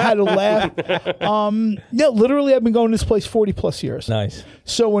bald. We had a laugh. Literally, I've been going to this place 40 plus years. Nice.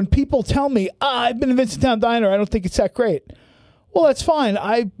 So when people tell me, I've been to Vincent Town Diner, I don't think it's that great. Well, that's fine.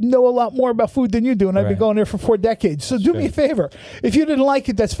 I know a lot more about food than you do, and I've been going there for 4 decades. So do me a favor. If you didn't like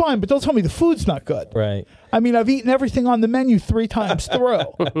it, that's fine, but don't tell me the food's not good. Right. I mean, I've eaten everything on the menu 3 times through.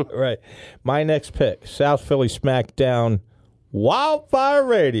 Right. My next pick, South Philly Smackdown Wildfire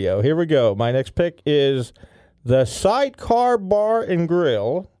Radio. Here we go. My next pick is the Sidecar Bar and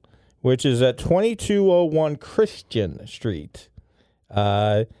Grill, which is at 2201 Christian Street.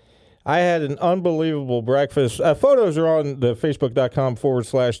 I had an unbelievable breakfast. Photos are on the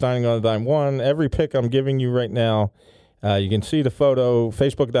facebook.com/Dining on a Dime 1. Every pick I'm giving you right now, you can see the photo,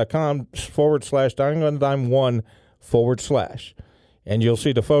 facebook.com/Dining on a Dime 1 /. And you'll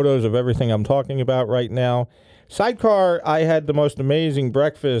see the photos of everything I'm talking about right now. Sidecar, I had the most amazing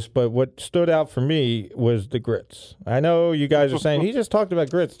breakfast, but what stood out for me was the grits. I know you guys are saying, he just talked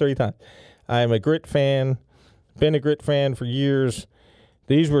about grits 3 times. I'm a grit fan, been a grit fan for years.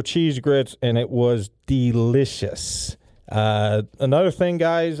 These were cheese grits, and it was delicious. Another thing,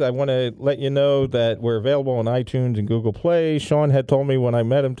 guys, I want to let you know that we're available on iTunes and Google Play. Sean had told me when I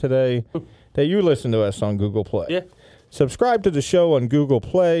met him today that you listen to us on Google Play. Yeah. Subscribe to the show on Google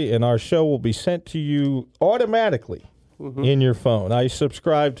Play, and our show will be sent to you automatically in your phone. I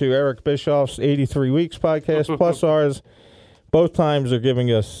subscribe to Eric Bischoff's 83 Weeks podcast, plus ours. Both times they're giving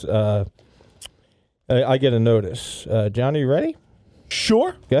us, I get a notice. Johnny, you ready?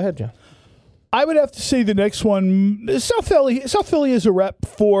 Sure. Go ahead, John. I would have to say the next one, South Philly is a rep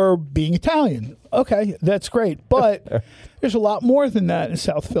for being Italian. Okay, that's great. But there's a lot more than that in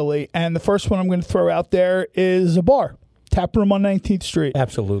South Philly. And the first one I'm going to throw out there is a bar, Tap Room on 19th Street.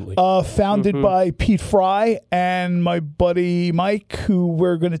 Absolutely. Founded by Pete Fry and my buddy Mike, who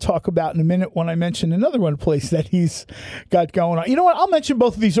we're going to talk about in a minute when I mention another one place that he's got going on. You know what? I'll mention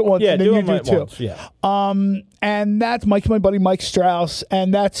both of these at once, and then you do too. Once, yeah. And that's my buddy Mike Strauss,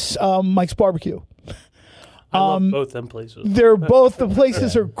 and that's Mike's Barbecue. I love both them places. They're both, the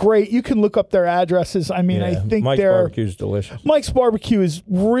places are great. You can look up their addresses. I mean, I think Mike's Barbecue is delicious. Mike's Barbecue is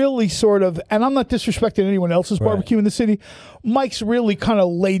really sort of, and I'm not disrespecting anyone else's barbecue in the city. Mike's really kind of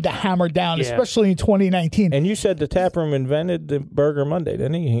laid the hammer down, especially in 2019. And you said the tap room invented the Burger Monday,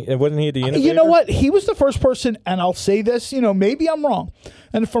 didn't he? Wasn't he the innovator? You know what? He was the first person, and I'll say this, maybe I'm wrong.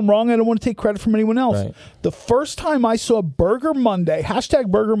 And if I'm wrong, I don't want to take credit from anyone else. Right. The first time I saw Burger Monday,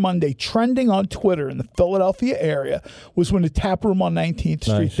 #Burger Monday, trending on Twitter in the Philadelphia area was when the Tap Room on 19th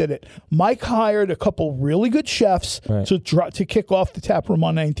Street did it. Mike hired a couple really good chefs to kick off the Tap Room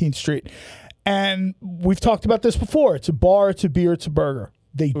on 19th Street. And we've talked about this before. It's a bar, it's a beer, it's a burger.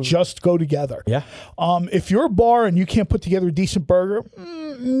 They just go together. Yeah. If you're a bar and you can't put together a decent burger,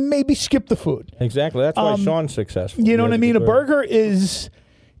 maybe skip the food. Exactly. That's why Sean's successful. You know what I mean? A burger is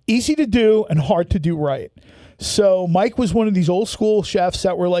easy to do and hard to do right. So Mike was one of these old school chefs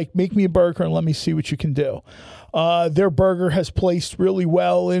that were like, make me a burger and let me see what you can do. Their burger has placed really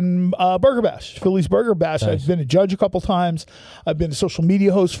well in Burger Bash, Philly's Burger Bash. Nice. I've been a judge a couple times. I've been a social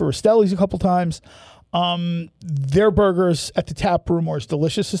media host for Rastelli's a couple times. Their burgers at the Tap Room are as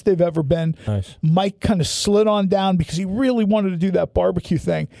delicious as they've ever been. Nice. Mike kind of slid on down because he really wanted to do that barbecue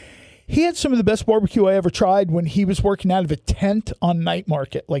thing. He had some of the best barbecue I ever tried when he was working out of a tent on Night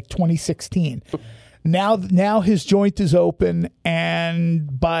Market, like 2016. Now his joint is open,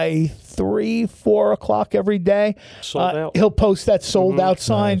 and by 3-4 o'clock every day, sold out. He'll post that sold out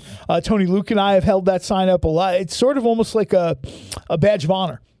sign. Nice. Tony Luke and I have held that sign up a lot. It's sort of almost like a badge of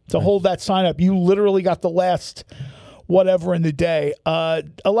honor to hold that sign up. You literally got the last whatever in the day. A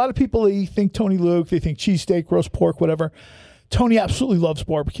lot of people, they think Tony Luke, they think cheesesteak, roast pork, whatever. Tony absolutely loves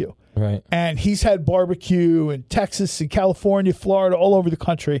barbecue. Right. And he's had barbecue in Texas and California, Florida, all over the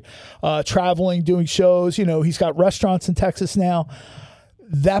country, traveling, doing shows. He's got restaurants in Texas now.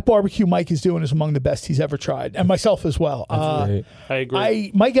 That barbecue Mike is doing is among the best he's ever tried, and myself as well. That's I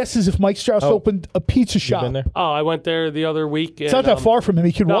agree. My guess is if Mike Strauss opened a pizza shop. Been there? Oh, I went there the other week. It's not that far from him.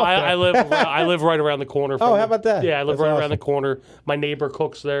 He could walk there. I live right around the corner. How about that? Yeah, I live That's right awesome. around the corner. My neighbor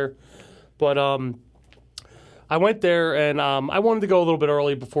cooks there. But I went there, and I wanted to go a little bit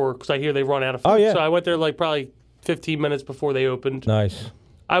early before, because I hear they run out of food. Oh, yeah. So I went there like probably 15 minutes before they opened. Nice.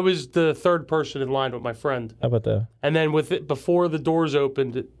 I was the third person in line with my friend. How about that? And then before the doors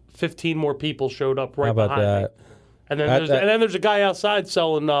opened, 15 more people showed up right How about behind that? me. And then there's a guy outside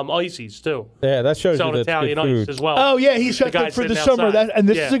selling ices too. Yeah, that shows selling you that's Italian good food. ice as well. Oh yeah, he's got guy that for the sitting summer. outside. And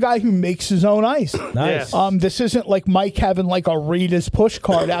this is a guy who makes his own ice. Nice. Yeah. This isn't like Mike having like a Rita's push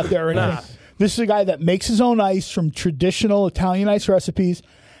card out there. Or Nah. anything. This is a guy that makes his own ice from traditional Italian ice recipes,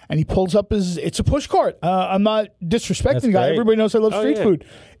 and he pulls up it's a push cart. I'm not disrespecting That's the guy. great. Everybody knows I love street yeah. food.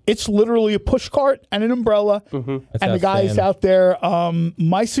 It's literally a push cart and an umbrella, and the guy is outstanding. out there.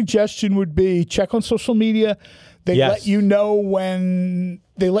 My suggestion would be check on social media. They Yes. let you know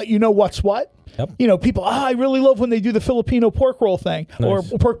what's what. Yep. You know, people, I really love when they do the Filipino pork roll thing or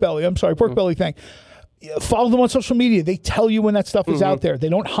Nice. pork belly. I'm sorry, pork belly thing. Follow them on social media. They tell you when that stuff is out there. They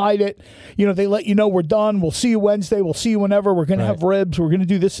don't hide it. You know, they let you know we're done. We'll see you Wednesday. We'll see you whenever. We're going to have ribs. We're going to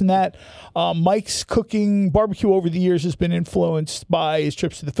do this and that. Mike's cooking barbecue over the years has been influenced by his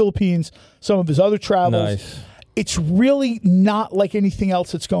trips to the Philippines, some of his other travels. Nice. It's really not like anything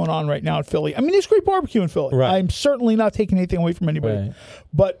else that's going on right now in Philly. I mean, there's great barbecue in Philly. Right. I'm certainly not taking anything away from anybody. Right.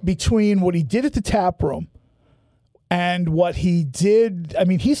 But between what he did at the tap room and what he did, I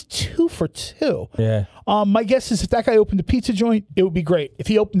mean, he's 2 for 2. Yeah. My guess is if that guy opened a pizza joint, it would be great. If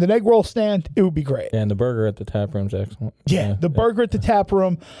he opened an egg roll stand, it would be great. Yeah, and the burger at the tap room's excellent. Yeah, the burger at the tap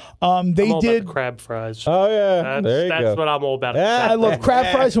room. They I'm all did. about the crab fries. Oh, yeah. There you That's go. what I'm all about. Yeah, I love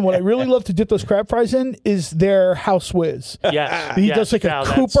crab fries, and what I really love to dip those crab fries in is their house whiz. Yes. He yes. does like a Now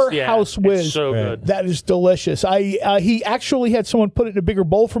Cooper that's- house whiz. It's so Right. good. That is delicious. He actually had someone put it in a bigger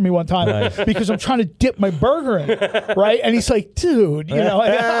bowl for me one time because I'm trying to dip my burger in, right? And he's like, dude, you know,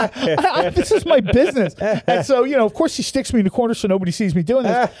 this is my business. And so, you know, of course he sticks me in the corner so nobody sees me doing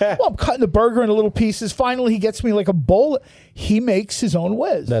this. Well, I'm cutting the burger into little pieces. Finally, he gets me like a bowl. He makes his own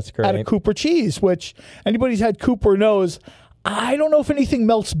whiz. That's great. Out of Cooper cheese, which anybody who's had Cooper knows. I don't know if anything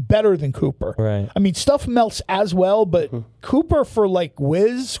melts better than Cooper. Right. I mean, stuff melts as well, but Cooper for like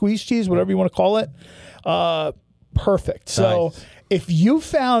whiz, squeeze cheese, whatever you want to call it, perfect. So Nice. if you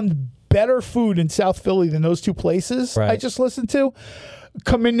found better food in South Philly than those two places I Right. just listened to,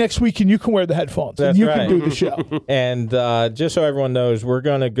 come in next week and you can wear the headphones That's and you right. can do the show. And just so everyone knows, we're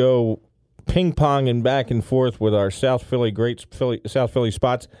going to go ping-ponging back and forth with our South Philly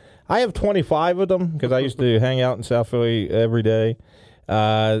spots. I have 25 of them because I used to hang out in South Philly every day.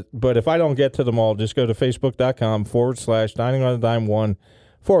 But if I don't get to them all, just go to facebook.com/Dining on a Dime 1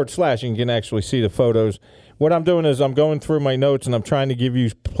 / and you can actually see the photos. What I'm doing is I'm going through my notes and I'm trying to give you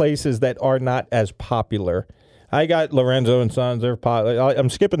places that are not as popular. I got Lorenzo and Sons. They're popular. I'm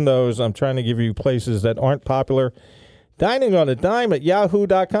skipping those. I'm trying to give you places that aren't popular. Dining on a Dime at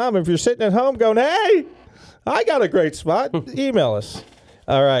yahoo.com. If you're sitting at home going, hey, I got a great spot, email us.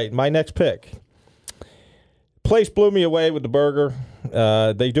 All right, my next pick. Place blew me away with the burger.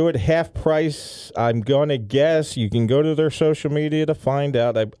 They do it half price. I'm going to guess. You can go to their social media to find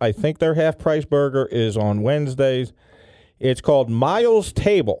out. I think their half price burger is on Wednesdays. It's called Miles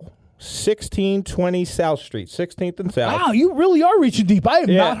Table, 1620 South Street, 16th and South. Wow, you really are reaching deep. I have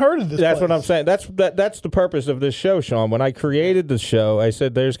not heard of this That's place. what I'm saying. That's the purpose of this show, Sean. When I created the show, I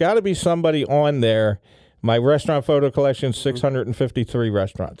said there's got to be somebody on there. My restaurant photo collection, 653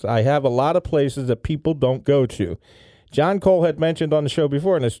 restaurants. I have a lot of places that people don't go to. John Cole had mentioned on the show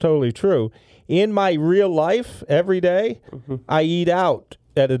before, and it's totally true. In my real life, every day, I eat out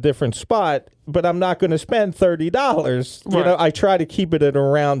at a different spot, but I'm not going to spend $30. You know, I try to keep it at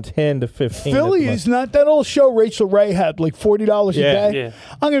around 10 to 15. Philly is not that old show Rachel Ray had, like $40 a day. Yeah.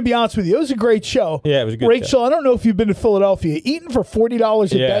 I'm going to be honest with you. It was a great show. Yeah, it was a good Rachel, show. I don't know if you've been to Philadelphia. Eating for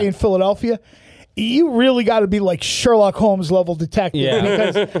 $40 a Yeah. day in Philadelphia, you really got to be like Sherlock Holmes level detective. Yeah.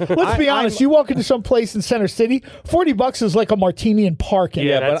 Because let's be honest, you walk into some place in Center City, $40 is like a martini in parking.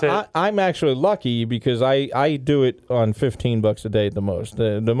 Yeah, But that's it. I'm actually lucky because I do it on $15 a day at the most.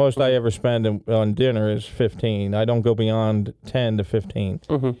 The most I ever spend on dinner is 15. I don't go beyond 10 to 15.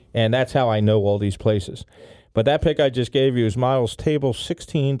 And that's how I know all these places. But that pick I just gave you is Miles Table,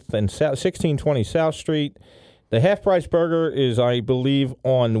 16th and 1620 South Street. The half-price burger is, I believe,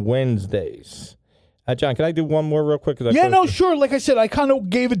 on Wednesdays. John, can I do one more real quick? Yeah, no, sure. Like I said, I kind of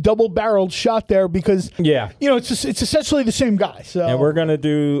gave a double-barreled shot there because, Yeah. you know, it's essentially the same guy. So And we're going to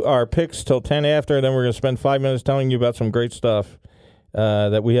do our picks till 10 after, and then we're going to spend 5 minutes telling you about some great stuff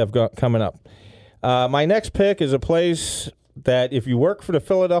that we have coming up. My next pick is a place that if you work for the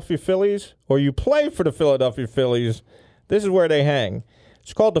Philadelphia Phillies or you play for the Philadelphia Phillies, this is where they hang.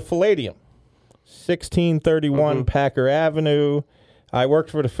 It's called the Palladium, 1631 Packer Avenue. I worked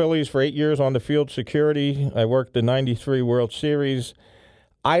for the Phillies for 8 years on the field security. I worked the 93 World Series.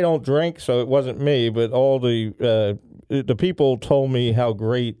 I don't drink, so it wasn't me, but all the people told me how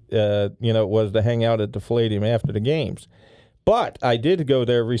great it was to hang out at the Palladium after the games. But I did go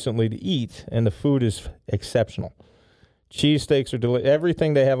there recently to eat, and the food is exceptional. Cheesesteaks are delicious.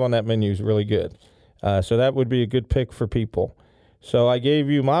 Everything they have on that menu is really good. So that would be a good pick for people. So I gave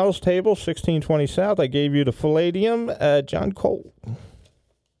you Miles Table, 1620 South. I gave you the Palladium, John Cole.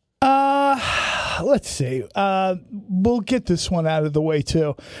 Let's see. We'll get this one out of the way,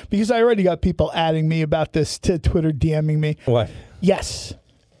 too, because I already got people adding me about this to Twitter, DMing me. What? Yes.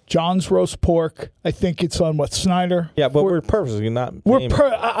 John's Roast Pork. I think it's on, Snyder? Yeah, but we're purposely not.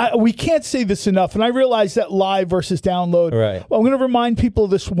 We can't say this enough, and I realize that live versus download. Right. Well, I'm going to remind people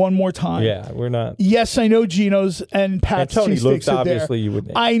of this one more time. Yeah, we're not. Yes, I know Gino's and Pat's Tony cheesesteaks Luke's, are obviously, there. you would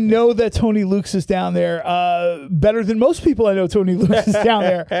name. I know that Tony Luke's is down there. Better than most people I know Tony Luke's is down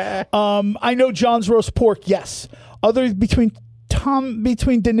there. I know John's Roast Pork, yes.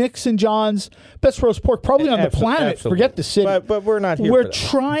 Between DeNick's and John's, best roast pork probably on the planet. Absolutely. Forget the city. But we're not here We're for that.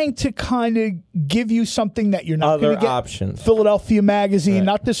 trying to kind of give you something that you're not going Other to get. options. Philadelphia Magazine, Right.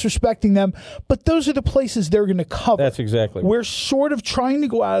 not disrespecting them, but those are the places they're going to cover. That's exactly. We're sort of trying to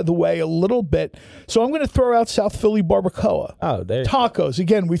go out of the way a little bit. So I'm going to throw out South Philly Barbacoa. Oh, there. Tacos.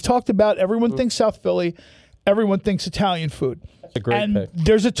 Again, we've talked about everyone thinks South Philly. Everyone thinks Italian food. That's a great and pick.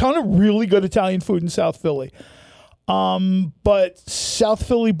 there's a ton of really good Italian food in South Philly. But South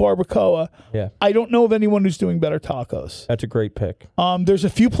Philly Barbacoa, Yeah. I don't know of anyone who's doing better tacos. That's a great pick. There's a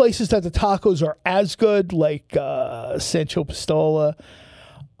few places that the tacos are as good, like Sancho Pistola.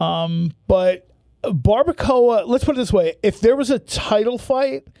 But Barbacoa, let's put it this way. If there was a title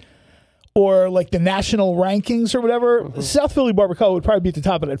fight or like the national rankings or whatever, South Philly Barbacoa would probably be at the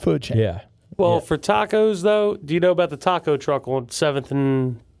top of that food chain. Yeah. Well, for tacos, though, do you know about the taco truck on 7th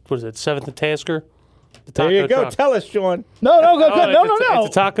and Tasker? The There you taco go. truck. Tell us, Sean. No, good. No. It's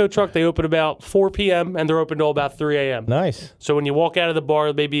a taco truck. They open about 4 p.m. and they're open till about 3 a.m. Nice. So when you walk out of the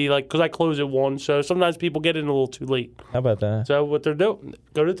bar, maybe because I close at 1, so sometimes people get in a little too late. How about that? So what they're doing,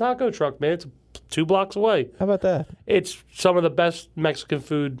 go to the taco truck, man. It's 2 blocks away. How about that? It's some of the best Mexican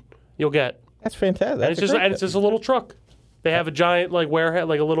food you'll get. That's fantastic. And it's just a little truck. They have a giant warehouse,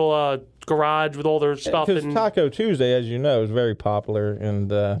 like a little garage with all their stuff. Because And Taco Tuesday, as you know, is very popular, and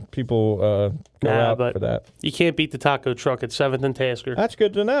people go out but for that. you can't beat the taco truck at 7th and Tasker. That's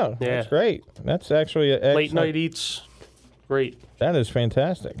good to know. Yeah. That's great. That's actually Late night eats, great. That is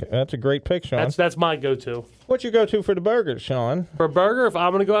fantastic. That's a great pick, Sean. That's my go-to. What you go to for the burgers, Sean? For a burger, if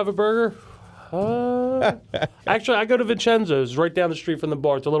I'm gonna go have a burger, actually I go to Vincenzo's right down the street from the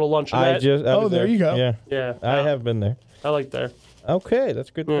bar. It's a little luncheonette. Oh, there you go. Yeah, Yeah, I have been there. I like there. Okay,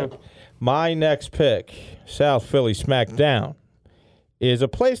 that's good. Yeah. Pick. My next pick, South Philly Smackdown, is a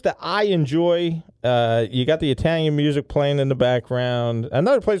place that I enjoy. You got the Italian music playing in the background.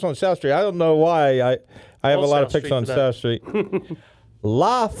 Another place on South Street. I don't know why I have All a lot South of picks Street on for South Street.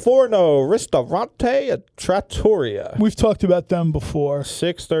 La Forno Ristorante at Trattoria. We've talked about them before.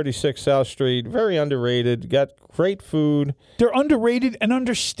 636 South Street. Very underrated. Got great food. They're underrated and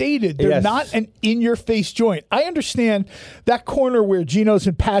understated. They're Yes. not an in-your-face joint. I understand that corner where Gino's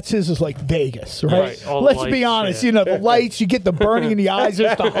and Pat's is like Vegas, right? Right, all the Let's be lights, honest. yeah. The lights, you get the burning in the eyes,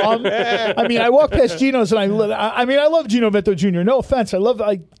 there's the hum. I mean, I walk past Gino's and I love Gino Vento Jr. No offense. I love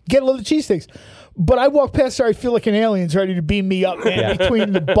the cheesesteaks. But I walk past there, I feel like an alien's ready to beam me up, man,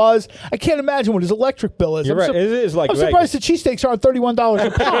 between the buzz. I can't imagine what his electric bill is. You're right. It is like I'm surprised the cheesesteaks aren't $31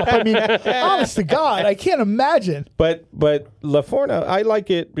 a pop. I mean, honest to God, I can't imagine. But La Forno, I like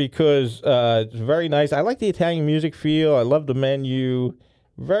it because it's very nice. I like the Italian music feel. I love the menu.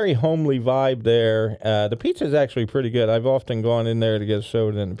 Very homely vibe there. The pizza is actually pretty good. I've often gone in there to get a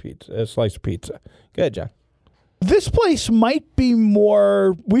soda and a slice of pizza. Good, John. This place might be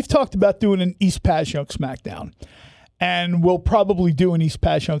more. We've talked about doing an East Passyunk SmackDown, and we'll probably do an East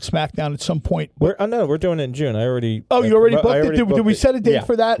Passyunk SmackDown at some point. We're doing it in June. I already. Oh, you already booked I it? Did we set a date Yeah.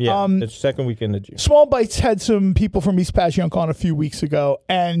 for that? Yeah, it's second weekend of June. Small Bites had some people from East Passyunk on a few weeks ago,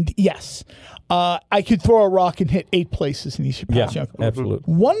 and yes, I could throw a rock and hit 8 places in East Yeah, Passyunk.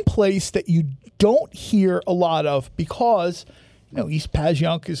 absolutely. One place that you don't hear a lot of because East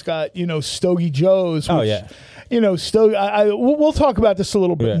Passyunk has got Stogie Joe's. Which, Oh, yeah. We'll talk about this a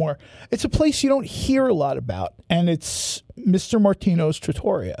little bit Yeah. more. It's a place you don't hear a lot about, and it's Mr. Martino's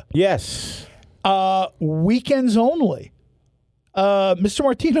Trattoria. Yes. Weekends only. Mr.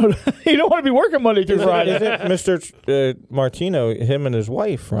 Martino, you don't want to be working Monday through Friday. Isn't Mr. Martino, him and his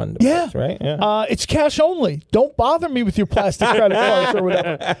wife run the place, right? Yeah. It's cash only. Don't bother me with your plastic credit cards or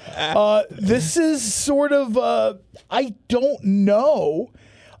whatever. This is sort of, I don't know.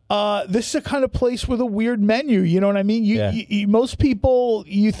 This is a kind of place with a weird menu. You know what I mean? You, most people,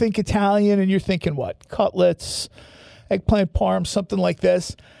 you think Italian and you're thinking what? Cutlets, eggplant parm, something like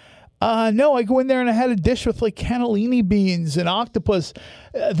this. No, I go in there and I had a dish with like cannellini beans and octopus.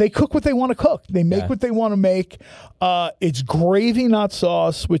 They cook what they want to cook. They make what they want to make. It's gravy, not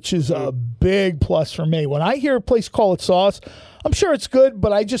sauce, which is a big plus for me. When I hear a place call it sauce, I'm sure it's good,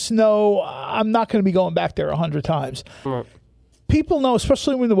 but I just know I'm not going to be going back there 100 times. Right. People know,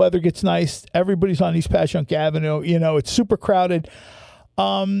 especially when the weather gets nice, everybody's on East Passyunk Avenue. You know, it's super crowded.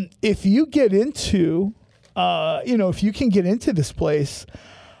 If you get into, if you can get into this place,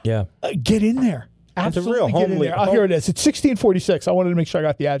 get in there. Absolutely, it's a real get in homely. there. Oh, here it is. It's 1646. I wanted to make sure I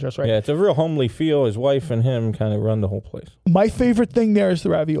got the address right. Yeah, it's a real homely feel. His wife and him kind of run the whole place. My favorite thing there is the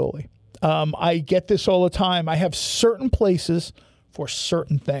ravioli. I get this all the time. I have certain places for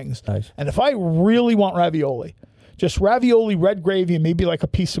certain things. Nice. And if I really want ravioli, just ravioli, red gravy, and maybe like a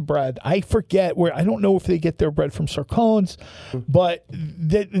piece of bread. I forget where. I don't know if they get their bread from Sircone's, but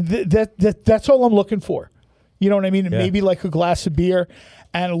that's all I'm looking for. You know what I mean? And maybe like a glass of beer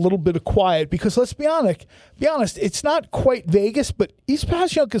and a little bit of quiet. Because let's be honest, it's not quite Vegas, but East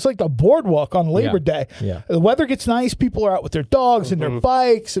Passyunk is like the boardwalk on Labor Day. Yeah. The weather gets nice. People are out with their dogs and their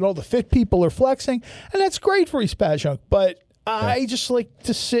bikes, and all the fit people are flexing. And that's great for East Passyunk. But I just like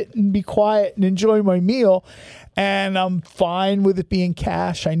to sit and be quiet and enjoy my meal. And I'm fine with it being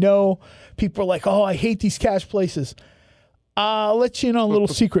cash. I know people are like, oh, I hate these cash places. I'll let you in on a little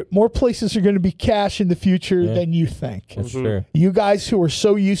secret. More places are going to be cash in the future than you think. That's true. You guys who are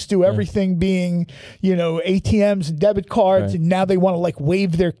so used to everything being, ATMs and debit cards, and now they want to like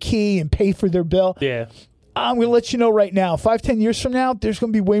wave their key and pay for their bill. Yeah. I'm going to let you know right now, 5-10 years from now, there's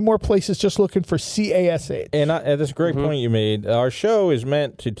going to be way more places just looking for CASH. And that's a great point you made. Our show is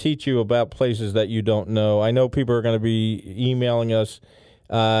meant to teach you about places that you don't know. I know people are going to be emailing us.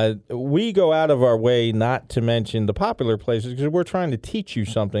 We go out of our way not to mention the popular places because we're trying to teach you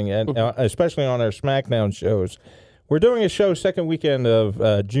something, and especially on our SmackDown shows. We're doing a show second weekend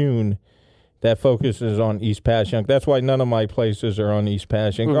of June that focuses on East Passyunk. That's why none of my places are on East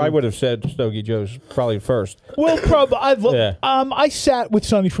Passyunk. I would have said Stogie Joe's probably first. Well, probably. I sat with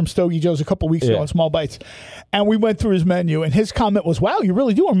Sonny from Stogie Joe's a couple weeks ago on Small Bites, and we went through his menu, and his comment was, wow, you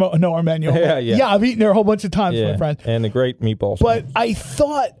really do know our menu. Yeah, I've eaten there a whole bunch of times, my friend. And the great meatballs. But I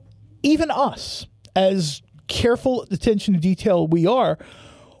thought, even us, as careful attention to detail we are,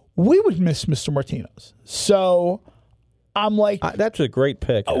 we would miss Mr. Martino's. So I'm like, that's a great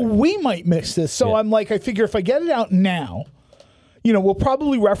pick. We might miss this. So I'm like, I figure if I get it out now, we'll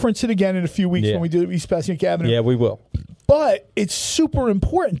probably reference it again in a few weeks when we do East Passyunk Avenue. Yeah, we will. But it's super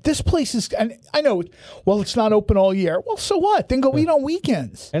important. This place is, and I know, it's not open all year. Well, so what? Then go eat on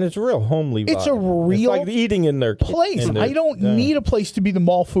weekends. And it's a real homely vibe. It's a real like eating in their place. I don't need a place to be the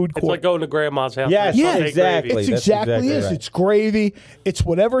mall food court. It's like going to grandma's house. Yes, exactly. It's exactly right. It's gravy. It's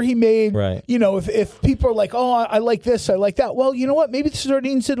whatever he made. Right. If people are like, oh, I like this, I like that. Well, you know what? Maybe the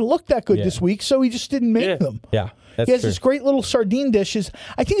sardines didn't look that good this week, so he just didn't make them. Yeah. He has this great little sardine dishes.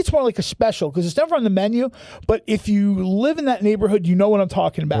 I think it's more like a special because it's never on the menu. But if you live in that neighborhood, you know what I'm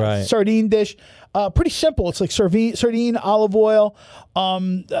talking about. Right. Sardine dish, pretty simple. It's like sardine, olive oil,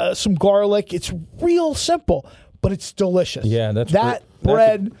 some garlic. It's real simple, but it's delicious. Yeah, that's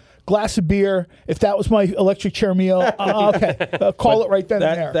bread. Glass of beer. If that was my electric chair meal, okay, call it right then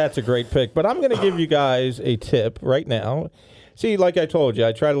and there. That's a great pick. But I'm going to give you guys a tip right now. See, like I told you,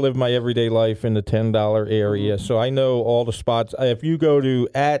 I try to live my everyday life in the $10 area, so I know all the spots. If you go to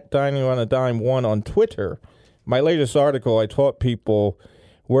 @DiningOnADime1 on Twitter, my latest article, I taught people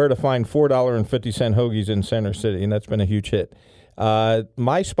where to find $4.50 hoagies in Center City, and that's been a huge hit.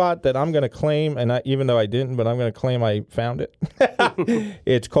 My spot that I'm going to claim, and even though I didn't, but I'm going to claim I found it.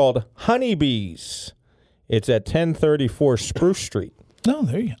 It's called Honeybees. It's at 1034 Spruce Street. Oh,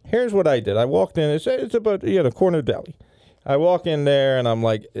 there you go. Here's what I did. I walked in. It's about the corner deli. I walk in there and I'm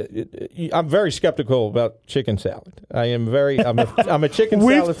like, I'm very skeptical about chicken salad. I'm a chicken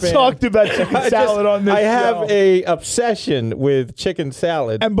salad fan. We've talked about chicken salad on this show. I have a obsession with chicken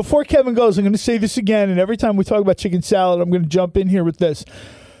salad. And before Kevin goes, I'm going to say this again, and every time we talk about chicken salad, I'm going to jump in here with this.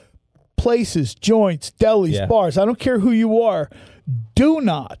 Places, joints, delis, bars, I don't care who you are, do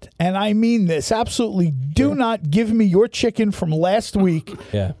not, and I mean this, absolutely do not give me your chicken from last week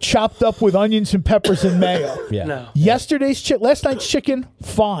chopped up with onions and peppers and mayo. No. Last night's chicken,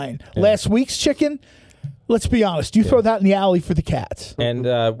 fine. Last week's chicken, Let's be honest. You throw that in the alley for the cats. And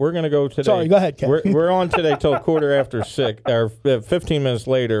we're going to go today. Sorry, go ahead, Ken. We're on today till 6:15, or 15 minutes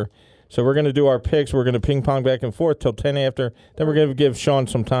later. So we're going to do our picks. We're going to ping pong back and forth till 10 after. Then we're going to give Sean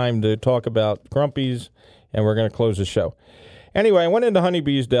some time to talk about Grumpy's, and we're going to close the show. Anyway, I went into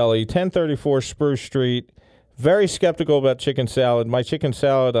Honeybee's Deli, 1034 Spruce Street. Very skeptical about chicken salad. My chicken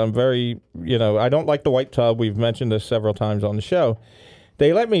salad, I'm very, I don't like the white tub. We've mentioned this several times on the show.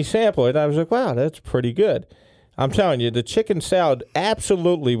 They let me sample it. I was like, wow, that's pretty good. I'm telling you, the chicken salad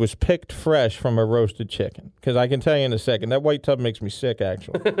absolutely was picked fresh from a roasted chicken. Because I can tell you in a second, that white tub makes me sick,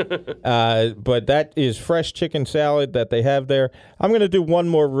 actually. But that is fresh chicken salad that they have there. I'm going to do one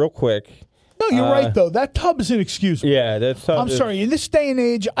more real quick. No, you're right, though. That tub is inexcusable. Yeah, that's I'm sorry. In this day and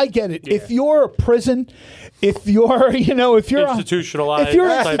age, I get it. Yeah. If you're a prison, if you're institutionalized, if you're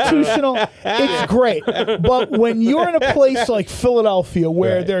institutional, it's great. But when you're in a place like Philadelphia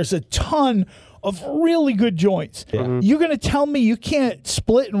where there's a ton of really good joints, you're going to tell me you can't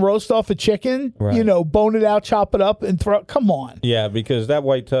split and roast off a chicken, bone it out, chop it up, and throw. Come on. Yeah, because that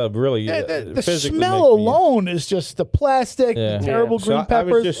white tub really the smell alone is just the plastic, terrible green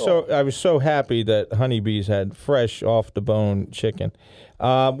peppers. I was so happy that Honeybee's had fresh off the bone chicken.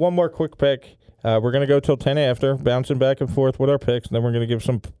 One more quick pick. We're going to go till 10 after, bouncing back and forth with our picks, and then we're going to give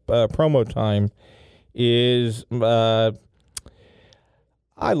some promo time.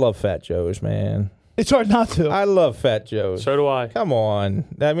 I love Fat Joe's, man. It's hard not to. I love Fat Joe's. So do I. Come on.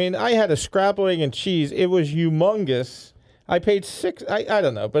 I mean, I had a scrapple egg and cheese. It was humongous. I paid I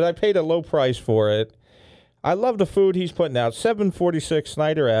don't know, but I paid a low price for it. I love the food he's putting out. 746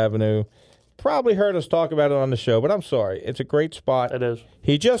 Snyder Avenue. Probably heard us talk about it on the show, but I'm sorry. It's a great spot. It is.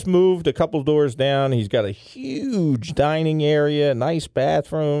 He just moved a couple doors down. He's got a huge dining area, nice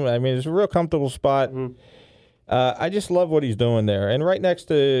bathroom. I mean, it's a real comfortable spot. Mm-hmm. I just love what he's doing there. And right next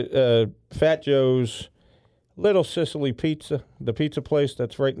to Fat Joe's, Little Sicily Pizza, the pizza place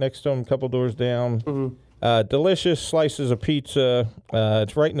that's right next to him, a couple doors down. Mm-hmm. Delicious slices of pizza.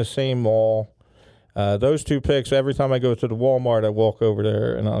 It's right in the same mall. Those two picks, every time I go to the Walmart, I walk over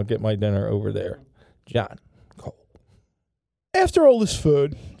there, and I'll get my dinner over there. John Cole. After all this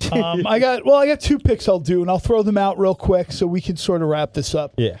food, I got two picks I'll do, and I'll throw them out real quick so we can sort of wrap this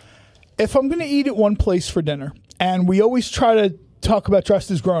up. Yeah. If I'm going to eat at one place for dinner, and we always try to talk about dressed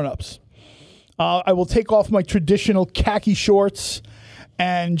as grown-ups, I will take off my traditional khaki shorts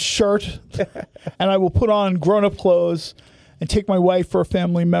and shirt, and I will put on grown-up clothes and take my wife or a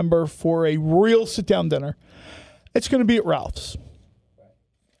family member for a real sit-down dinner. It's going to be at Ralph's.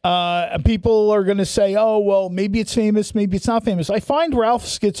 People are going to say, oh, well, maybe it's famous, maybe it's not famous. I find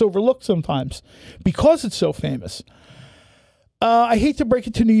Ralph's gets overlooked sometimes because it's so famous. I hate to break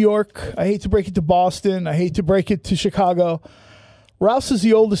it to New York. I hate to break it to Boston. I hate to break it to Chicago. Ralph's is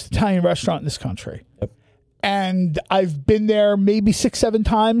the oldest Italian restaurant in this country. Yep. And I've been there maybe 6-7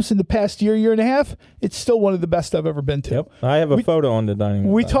 times in the past year and a half. It's still one of the best I've ever been to. Yep. I have a photo on the dining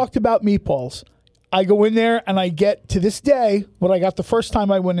room. We talked about meatballs. I go in there and I get, to this day, what I got the first time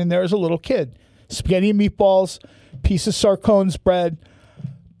I went in there as a little kid. Spaghetti and meatballs, piece of Sarcone's bread,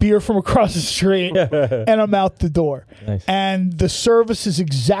 beer from across the street, and I'm out the door. Nice. And the service is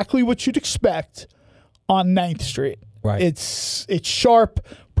exactly what you'd expect on 9th Street. Right. It's sharp,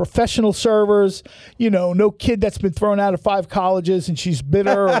 professional servers, no kid that's been thrown out of 5 colleges and she's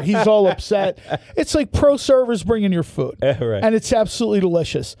bitter or he's all upset. It's like pro servers bringing your food. Right. And it's absolutely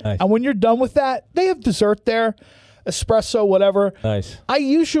delicious. Nice. And when you're done with that, they have dessert there, espresso, whatever. Nice. I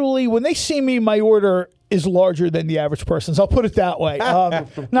usually, when they see me, my order is larger than the average person's. I'll put it that way.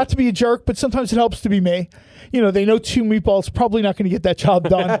 Not to be a jerk, but sometimes it helps to be me. They know 2 meatballs probably not going to get that job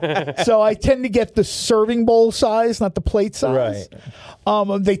done. So I tend to get the serving bowl size, not the plate size.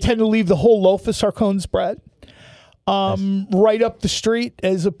 Right. They tend to leave the whole loaf of Sarcone's bread. Right up the street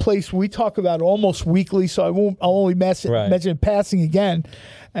is a place we talk about almost weekly, so I'll only mention it passing again,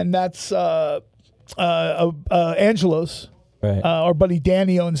 and that's Angelo's. Right. Our buddy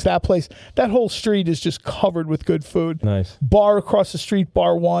Danny owns that place. That whole street is just covered with good food. Nice. Bar across the street,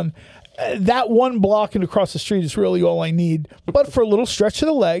 Bar 1. That one block and across the street is really all I need. But for a little stretch of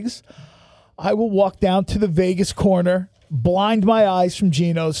the legs, I will walk down to the Vegas corner, blind my eyes from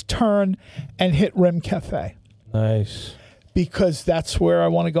Gino's, turn, and hit Rim Cafe. Nice. Because that's where I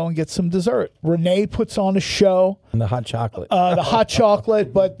want to go and get some dessert. Renee puts on a show. And the hot chocolate. The hot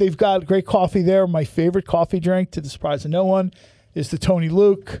chocolate, but they've got great coffee there. My favorite coffee drink, to the surprise of no one, is the Tony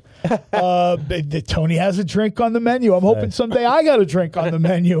Luke. Tony has a drink on the menu. I'm hoping someday I got a drink on the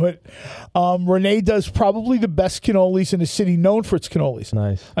menu. Renee does probably the best cannolis in the city, known for its cannolis.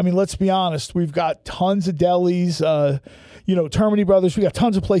 Nice. I mean, let's be honest. We've got tons of delis, Termini Brothers. We got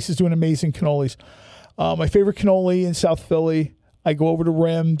tons of places doing amazing cannolis. My favorite cannoli in South Philly. I go over to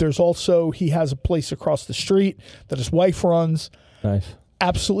Rim. There's also, he has a place across the street that his wife runs. Nice.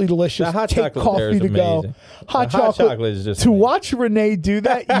 Absolutely delicious. The hot Take chocolate coffee there is to amazing. go. Hot chocolate is just to amazing. watch Renee do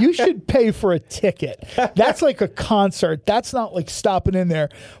that, you should pay for a ticket. That's like a concert. That's not like stopping in there.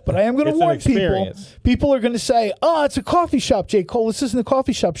 But I am going to It's an warn people. experience. People are going to say, "Oh, it's a coffee shop, J. Cole. This isn't a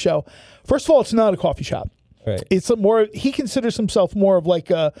coffee shop show." First of all, it's not a coffee shop. Right. It's a more. He considers himself more of like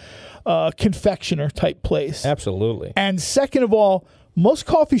a confectioner type place. Absolutely. And second of all, most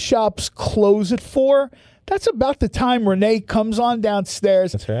coffee shops close at 4. That's about the time Renee comes on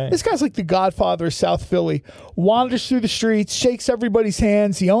downstairs. That's right. This guy's like the godfather of South Philly. Wanders through the streets, shakes everybody's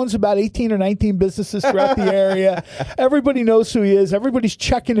hands. He owns about 18 or 19 businesses throughout the area. Everybody knows who he is. Everybody's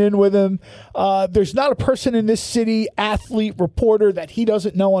checking in with him. There's not a person in this city, athlete, reporter, that he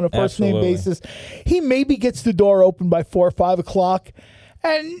doesn't know on a first-name Absolutely. basis. He maybe gets the door open by 4 or 5 o'clock.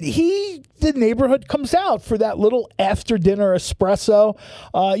 And the neighborhood comes out for that little after dinner espresso.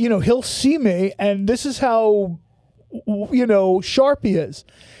 He'll see me, and this is how, sharp he is.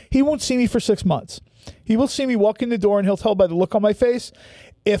 He won't see me for 6 months. He will see me walk in the door, and he'll tell by the look on my face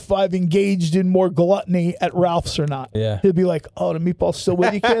if I've engaged in more gluttony at Ralph's or not. Yeah. He'll be like, "Oh, the meatball's still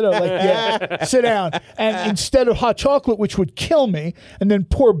with you, kid?" I'm like, "Yeah, sit down." And instead of hot chocolate, which would kill me, and then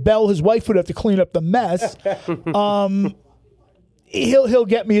poor Belle, his wife, would have to clean up the mess, he'll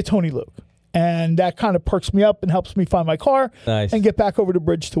get me a Tony Luke, and that kind of perks me up and helps me find my car Nice. and get back over the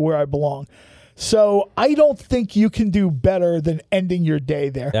bridge to where I belong. So I don't think you can do better than ending your day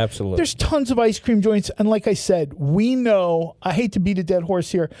there. Absolutely. There's tons of ice cream joints, and like I said, we know, I hate to beat a dead horse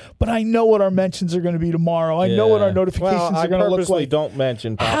here, but I know what our mentions are going to be tomorrow. I know what our notifications are going to look I purposely like. don't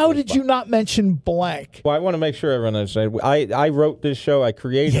mention popular How did you spots. not mention blank? Well, I want to make sure everyone understands. I wrote this show. I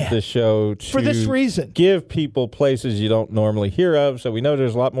created this show For this reason. give people places you don't normally hear of. So we know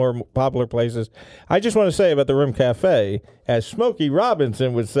there's a lot more popular places. I just want to say about the Rim Cafe, as Smokey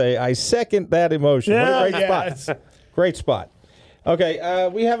Robinson would say, I second that emotion. What a great spot. Great spot. Okay,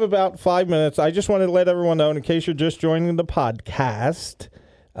 we have about 5 minutes. I just wanted to let everyone know, in case you're just joining the podcast,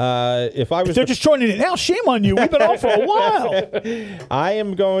 if I was They're just joining it now. Shame on you. We've been on for a while. I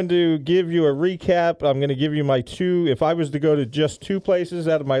am going to give you a recap. I'm going to give you my 2. If I was to go to just 2 places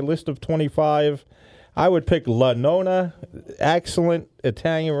out of my list of 25, I would pick La Nonna, excellent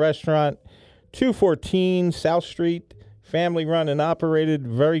Italian restaurant, 214 South Street, family run and operated,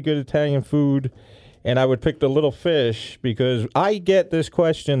 very good Italian food. And I would pick the Little Fish because I get this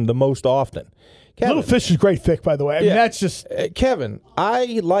question the most often. Kevin, Little Fish is great, Vic, by the way. I mean, that's just... Kevin,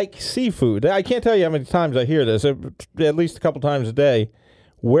 I like seafood. I can't tell you how many times I hear this, at least a couple times a day.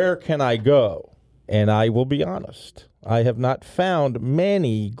 Where can I go? And I will be honest, I have not found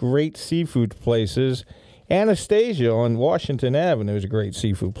many great seafood places. Anastasia on Washington Avenue is a great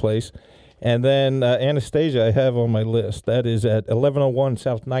seafood place. And then Anastasia I have on my list. That is at 1101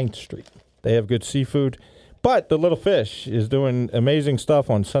 South 9th Street. They have good seafood. But the Little Fish is doing amazing stuff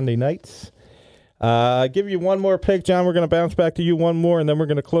on Sunday nights. Give you one more pick, John. We're going to bounce back to you one more, and then we're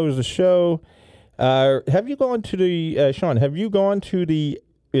going to close the show. Have you gone to the, Sean, have you gone to the,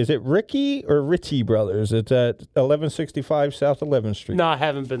 is it Ricky or Ritchie Brothers? It's at 1165 South 11th Street. No, I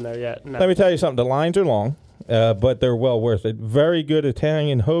haven't been there yet. No. Let me tell you something. The lines are long, but they're well worth it. Very good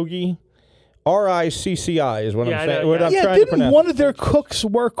Italian hoagie. RICCI is what I'm saying. What I'm trying to didn't pronounce. one of their cooks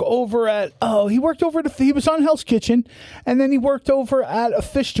work over at, he worked over at, he was on Hell's Kitchen, and then he worked over at a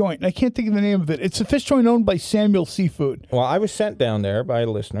fish joint, and I can't think of the name of it. It's a fish joint owned by Samuel Seafood. Well, I was sent down there by a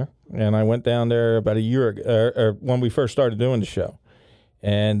listener, and I went down there about a year ago, or when we first started doing the show.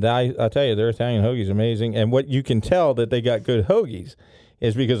 And I'll tell you, their Italian hoagie is amazing. And what you can tell that they got good hoagies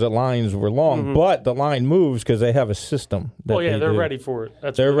is because the lines were long, but the line moves because they have a system. They're ready for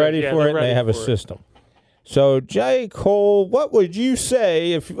it. They're ready for it, and they have a system. So, J. Cole, what would you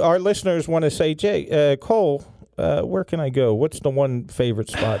say if our listeners want to say, Cole, where can I go? What's the one favorite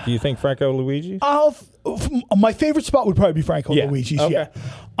spot? Do you think Franco Luigi's? My favorite spot would probably be Franco Luigi's. Okay.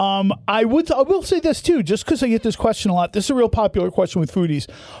 Yeah. I will say this too, just because I get this question a lot. This is a real popular question with foodies.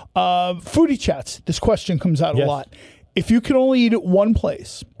 Foodie chats. This question comes out a lot. If you could only eat at one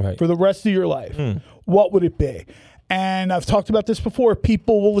place for the rest of your life, what would it be? And I've talked about this before.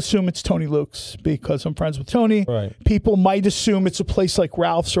 People will assume it's Tony Luke's because I'm friends with Tony. Right. People might assume it's a place like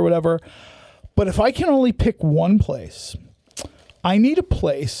Ralph's or whatever. But if I can only pick one place, I need a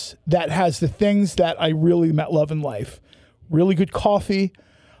place that has the things that I really love in life. Really good coffee.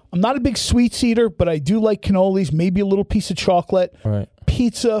 I'm not a big sweets eater, but I do like cannolis, maybe a little piece of chocolate,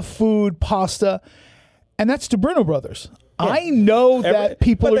 pizza, food, pasta. And that's the Bruno Brothers. I know that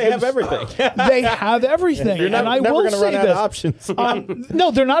people but are they have everything. They have everything. You're and I never will going to say run out this. of options.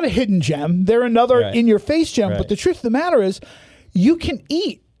 No, they're not a hidden gem. They're another Right. in-your-face gem. Right. But the truth of the matter is, you can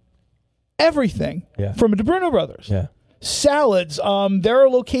eat everything from the Bruno Brothers. Yeah. Salads. There are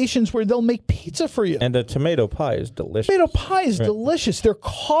locations where they'll make pizza for you. And the tomato pie is delicious. Tomato pie is delicious. Their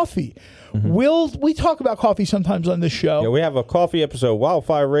coffee. We talk about coffee sometimes on this show. Yeah, we have a coffee episode,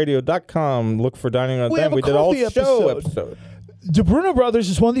 wildfireradio.com. Look for Dining on a Dime. We did a whole show episode. The Bruno Brothers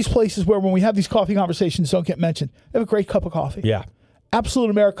is one of these places where when we have these coffee conversations, don't get mentioned. They have a great cup of coffee. Yeah. Absolute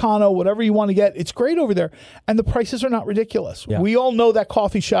Americano, whatever you want to get. It's great over there. And the prices are not ridiculous. Yeah. We all know that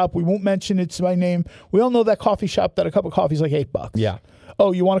coffee shop. We won't mention it by name. We all know that coffee shop that a cup of coffee is like $8. Yeah.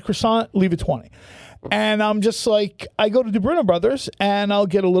 Oh, you want a croissant? Leave it 20. And I'm just like, I go to the Bruno Brothers and I'll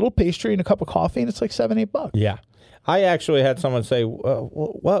get a little pastry and a cup of coffee, and it's like $7-8. Yeah. I actually had someone say,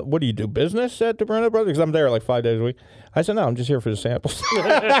 what do you do, business at the Bruno Brothers? Because I'm there like 5 days a week. I said, no, I'm just here for the samples.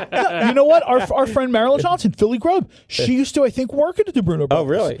 You know what? Our friend Marilyn Johnson, Philly Grub, she used to, I think, work at the Bruno Brothers. Oh,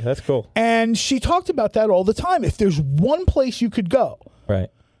 really? That's cool. And she talked about that all the time. If there's one place you could go, Right.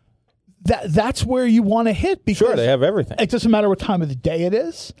 that's where you want to hit. Because Sure, they have everything. it doesn't matter what time of the day it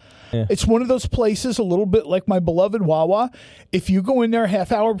is. Yeah. It's one of those places, a little bit like my beloved Wawa. If you go in there a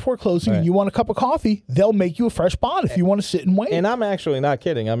half hour before closing and you want a cup of coffee, they'll make you a fresh pot if you want to sit and wait. And I'm actually not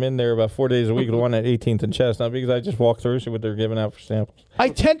kidding. I'm in there about 4 days a week, the one at 18th and Chestnut, because I just walk through, see what they're giving out for samples. I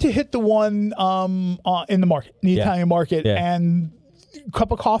tend to hit the one in the market, the Italian market, and a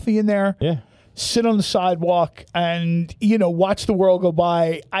cup of coffee in there. Yeah. Sit on the sidewalk and, watch the world go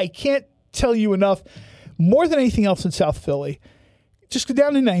by. I can't tell you enough. More than anything else in South Philly, just go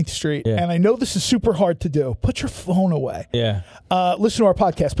down to 9th Street, and I know this is super hard to do. Put your phone away. Yeah. Listen to our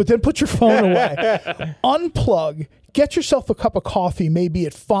podcast, but then put your phone away. Unplug. Get yourself a cup of coffee, maybe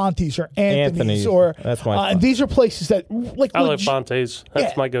at Fonte's or Anthony's. Or that's my and these are places that I like Fonte's.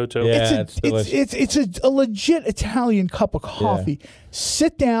 That's my go-to. Yeah, it's a legit Italian cup of coffee. Yeah.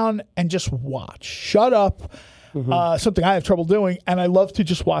 Sit down and just watch. Shut up. Something I have trouble doing, and I love to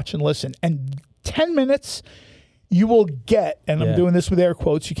just watch and listen. And 10 minutes, you will get, and I'm doing this with air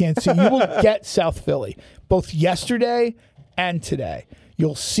quotes, you can't see, you will get South Philly, both yesterday and today.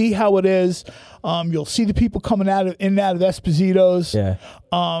 You'll see how it is. You'll see the people coming in and out of Esposito's. Yeah.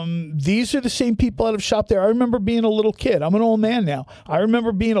 These are the same people that have shopped there. I remember being a little kid. I'm an old man now. I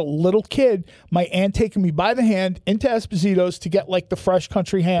remember being a little kid, my aunt taking me by the hand into Esposito's to get like the fresh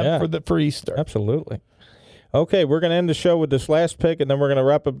country ham for Easter. Absolutely. Okay, we're going to end the show with this last pick, and then we're going to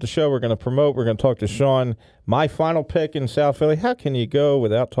wrap up the show. We're going to promote. We're going to talk to Sean. My final pick in South Philly. How can you go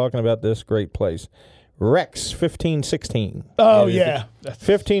without talking about this great place? Rex 1516. Oh, yeah.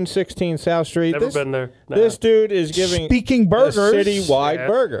 1516 South Street. Never been there. Nah. This dude is giving Speaking burgers, a citywide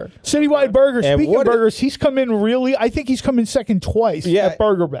burger. Citywide burger. And Speaking burgers, he's come in really, I think he's come in second twice at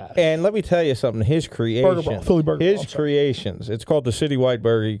Burger Bash. And let me tell you something. His creation, Philly Burger his creations, it's called the Citywide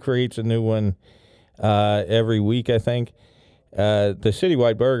Burger. He creates a new one every week, I think. The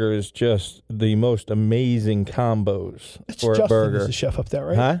Citywide Burger is just the most amazing combos for Justin a burger. is the chef up there,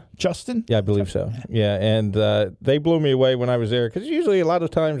 right? Huh? Justin? Yeah, I believe so. Yeah, and they blew me away when I was there, because usually a lot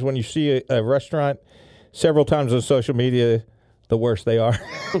of times when you see a restaurant several times on social media, the worse they are.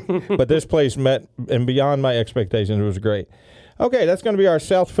 But this place met and beyond my expectations. It was great. Okay, that's going to be our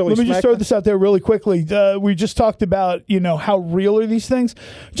South Philly. Let me just throw this out there really quickly. We just talked about, how real are these things.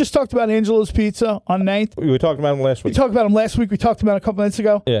 Just talked about Angelo's Pizza on 9th. We talked about him last week. We talked about him last week. We talked about it a couple minutes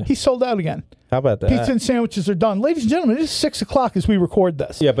ago. Yeah. He sold out again. How about that? Pizza and sandwiches are done. Ladies and gentlemen, it is 6 o'clock as we record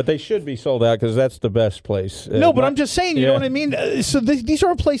this. Yeah, but they should be sold out because that's the best place. No, but I'm just saying, you know what I mean? So these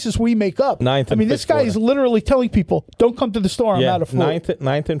aren't places we make up. 9th I mean, this guy is literally telling people, don't come to the store. I'm out of food.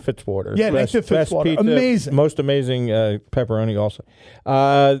 9th and Fitzwater. Yeah, 9th and Fitzwater. Pizza, amazing. Most amazing pepperoni also.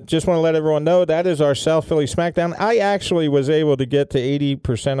 Just want to let everyone know that is our South Philly Smackdown. I actually was able to get to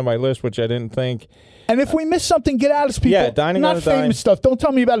 80% of my list, which I didn't think. And if we miss something, get at us, people. Yeah, Dining on a Dime. Not famous stuff. Don't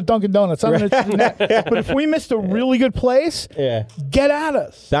tell me about a Dunkin' Donuts. I'm interested in that. But if we missed a really good place, get at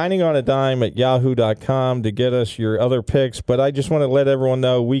us. Dining on a Dime at yahoo.com to get us your other picks. But I just want to let everyone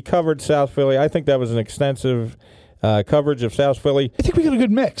know we covered South Philly. I think that was an extensive coverage of South Philly. I think we got a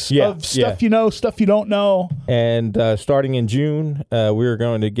good mix of stuff you know, stuff you don't know. And starting in June, we're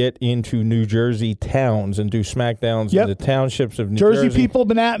going to get into New Jersey towns and do Smackdowns in the townships of New Jersey. Jersey people have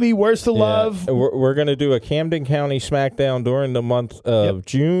been at me. Where's the love? We're going to do a Camden County Smackdown during the month of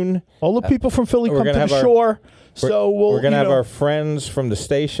June. All the people from Philly come to the shore. So we're going to have our friends from the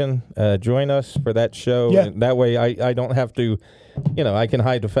station join us for that show. Yeah. And that way I don't have to I can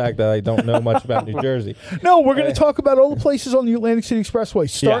hide the fact that I don't know much about New Jersey. No, we're going to talk about all the places on the Atlantic City Expressway,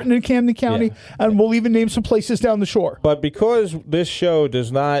 starting in Camden County, and we'll even name some places down the shore. But because this show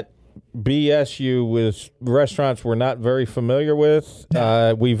does not BS you with restaurants we're not very familiar with,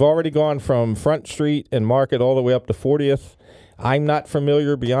 we've already gone from Front Street and Market all the way up to 40th. I'm not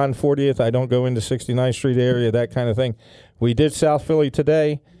familiar beyond 40th. I don't go into 69th Street area, that kind of thing. We did South Philly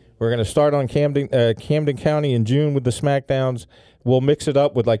today. We're going to start on Camden County in June with the SmackDowns. We'll mix it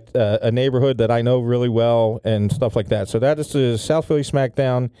up with like a neighborhood that I know really well and stuff like that. So that is the South Philly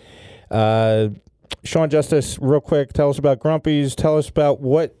SmackDown. Sean Justice, real quick, tell us about Grumpy's. Tell us about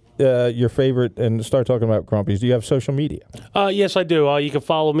what your favorite, and start talking about Grumpy's. Do you have social media? Yes, I do. You can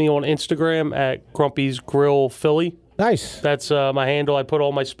follow me on Instagram at Grumpy's Grill Philly. Nice. That's my handle. I put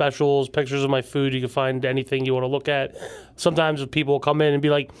all my specials, pictures of my food. You can find anything you want to look at. Sometimes people will come in and be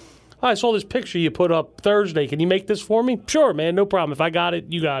like, I saw this picture you put up Thursday. Can you make this for me? Sure, man. No problem. If I got it,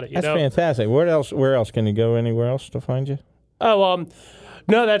 you got it. That's fantastic. Where else can you go? Anywhere else to find you? Oh,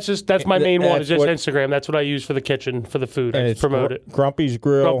 no, that's my main one. It's just Instagram. That's what I use for the kitchen, for the food. And I promote it. Grumpy's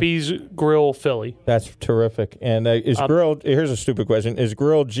Grill. Grumpy's Grill Philly. That's terrific. And is grilled? Here's a stupid question: is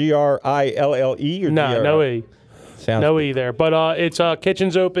grilled GRILLE or no E? Sounds no E there. But it's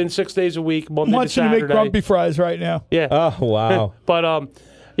kitchen's open 6 days a week, Monday to Saturday. I want you to make grumpy fries right now. Yeah. Oh wow. But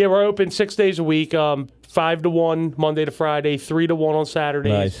we're open 6 days a week. 5 to 1 Monday to Friday, 3 to 1 on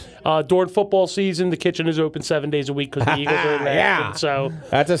Saturdays. Nice. During football season, the kitchen is open 7 days a week because the Eagles are in action. So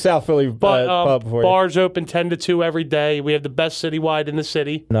that's a South Philly pub for you. Bars open 10 to 2 every day. We have the best citywide in the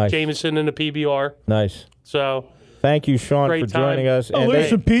city. Nice. Jameson and the PBR. Nice. So thank you, Sean, for joining us. Oh,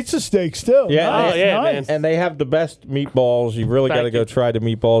 there's some pizza steaks too. Yeah, nice. man. And they have the best meatballs. You really got to go try the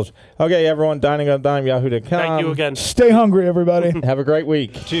meatballs. Okay, everyone, Dining on a Dime, Yahoo.com. Thank you again. Stay hungry, everybody. Have a great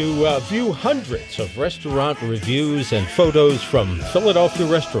week. To view hundreds of restaurant reviews and photos from Philadelphia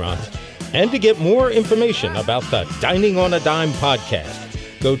restaurants, and to get more information about the Dining on a Dime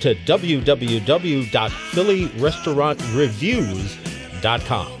podcast, go to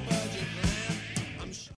www.phillyrestaurantreviews.com.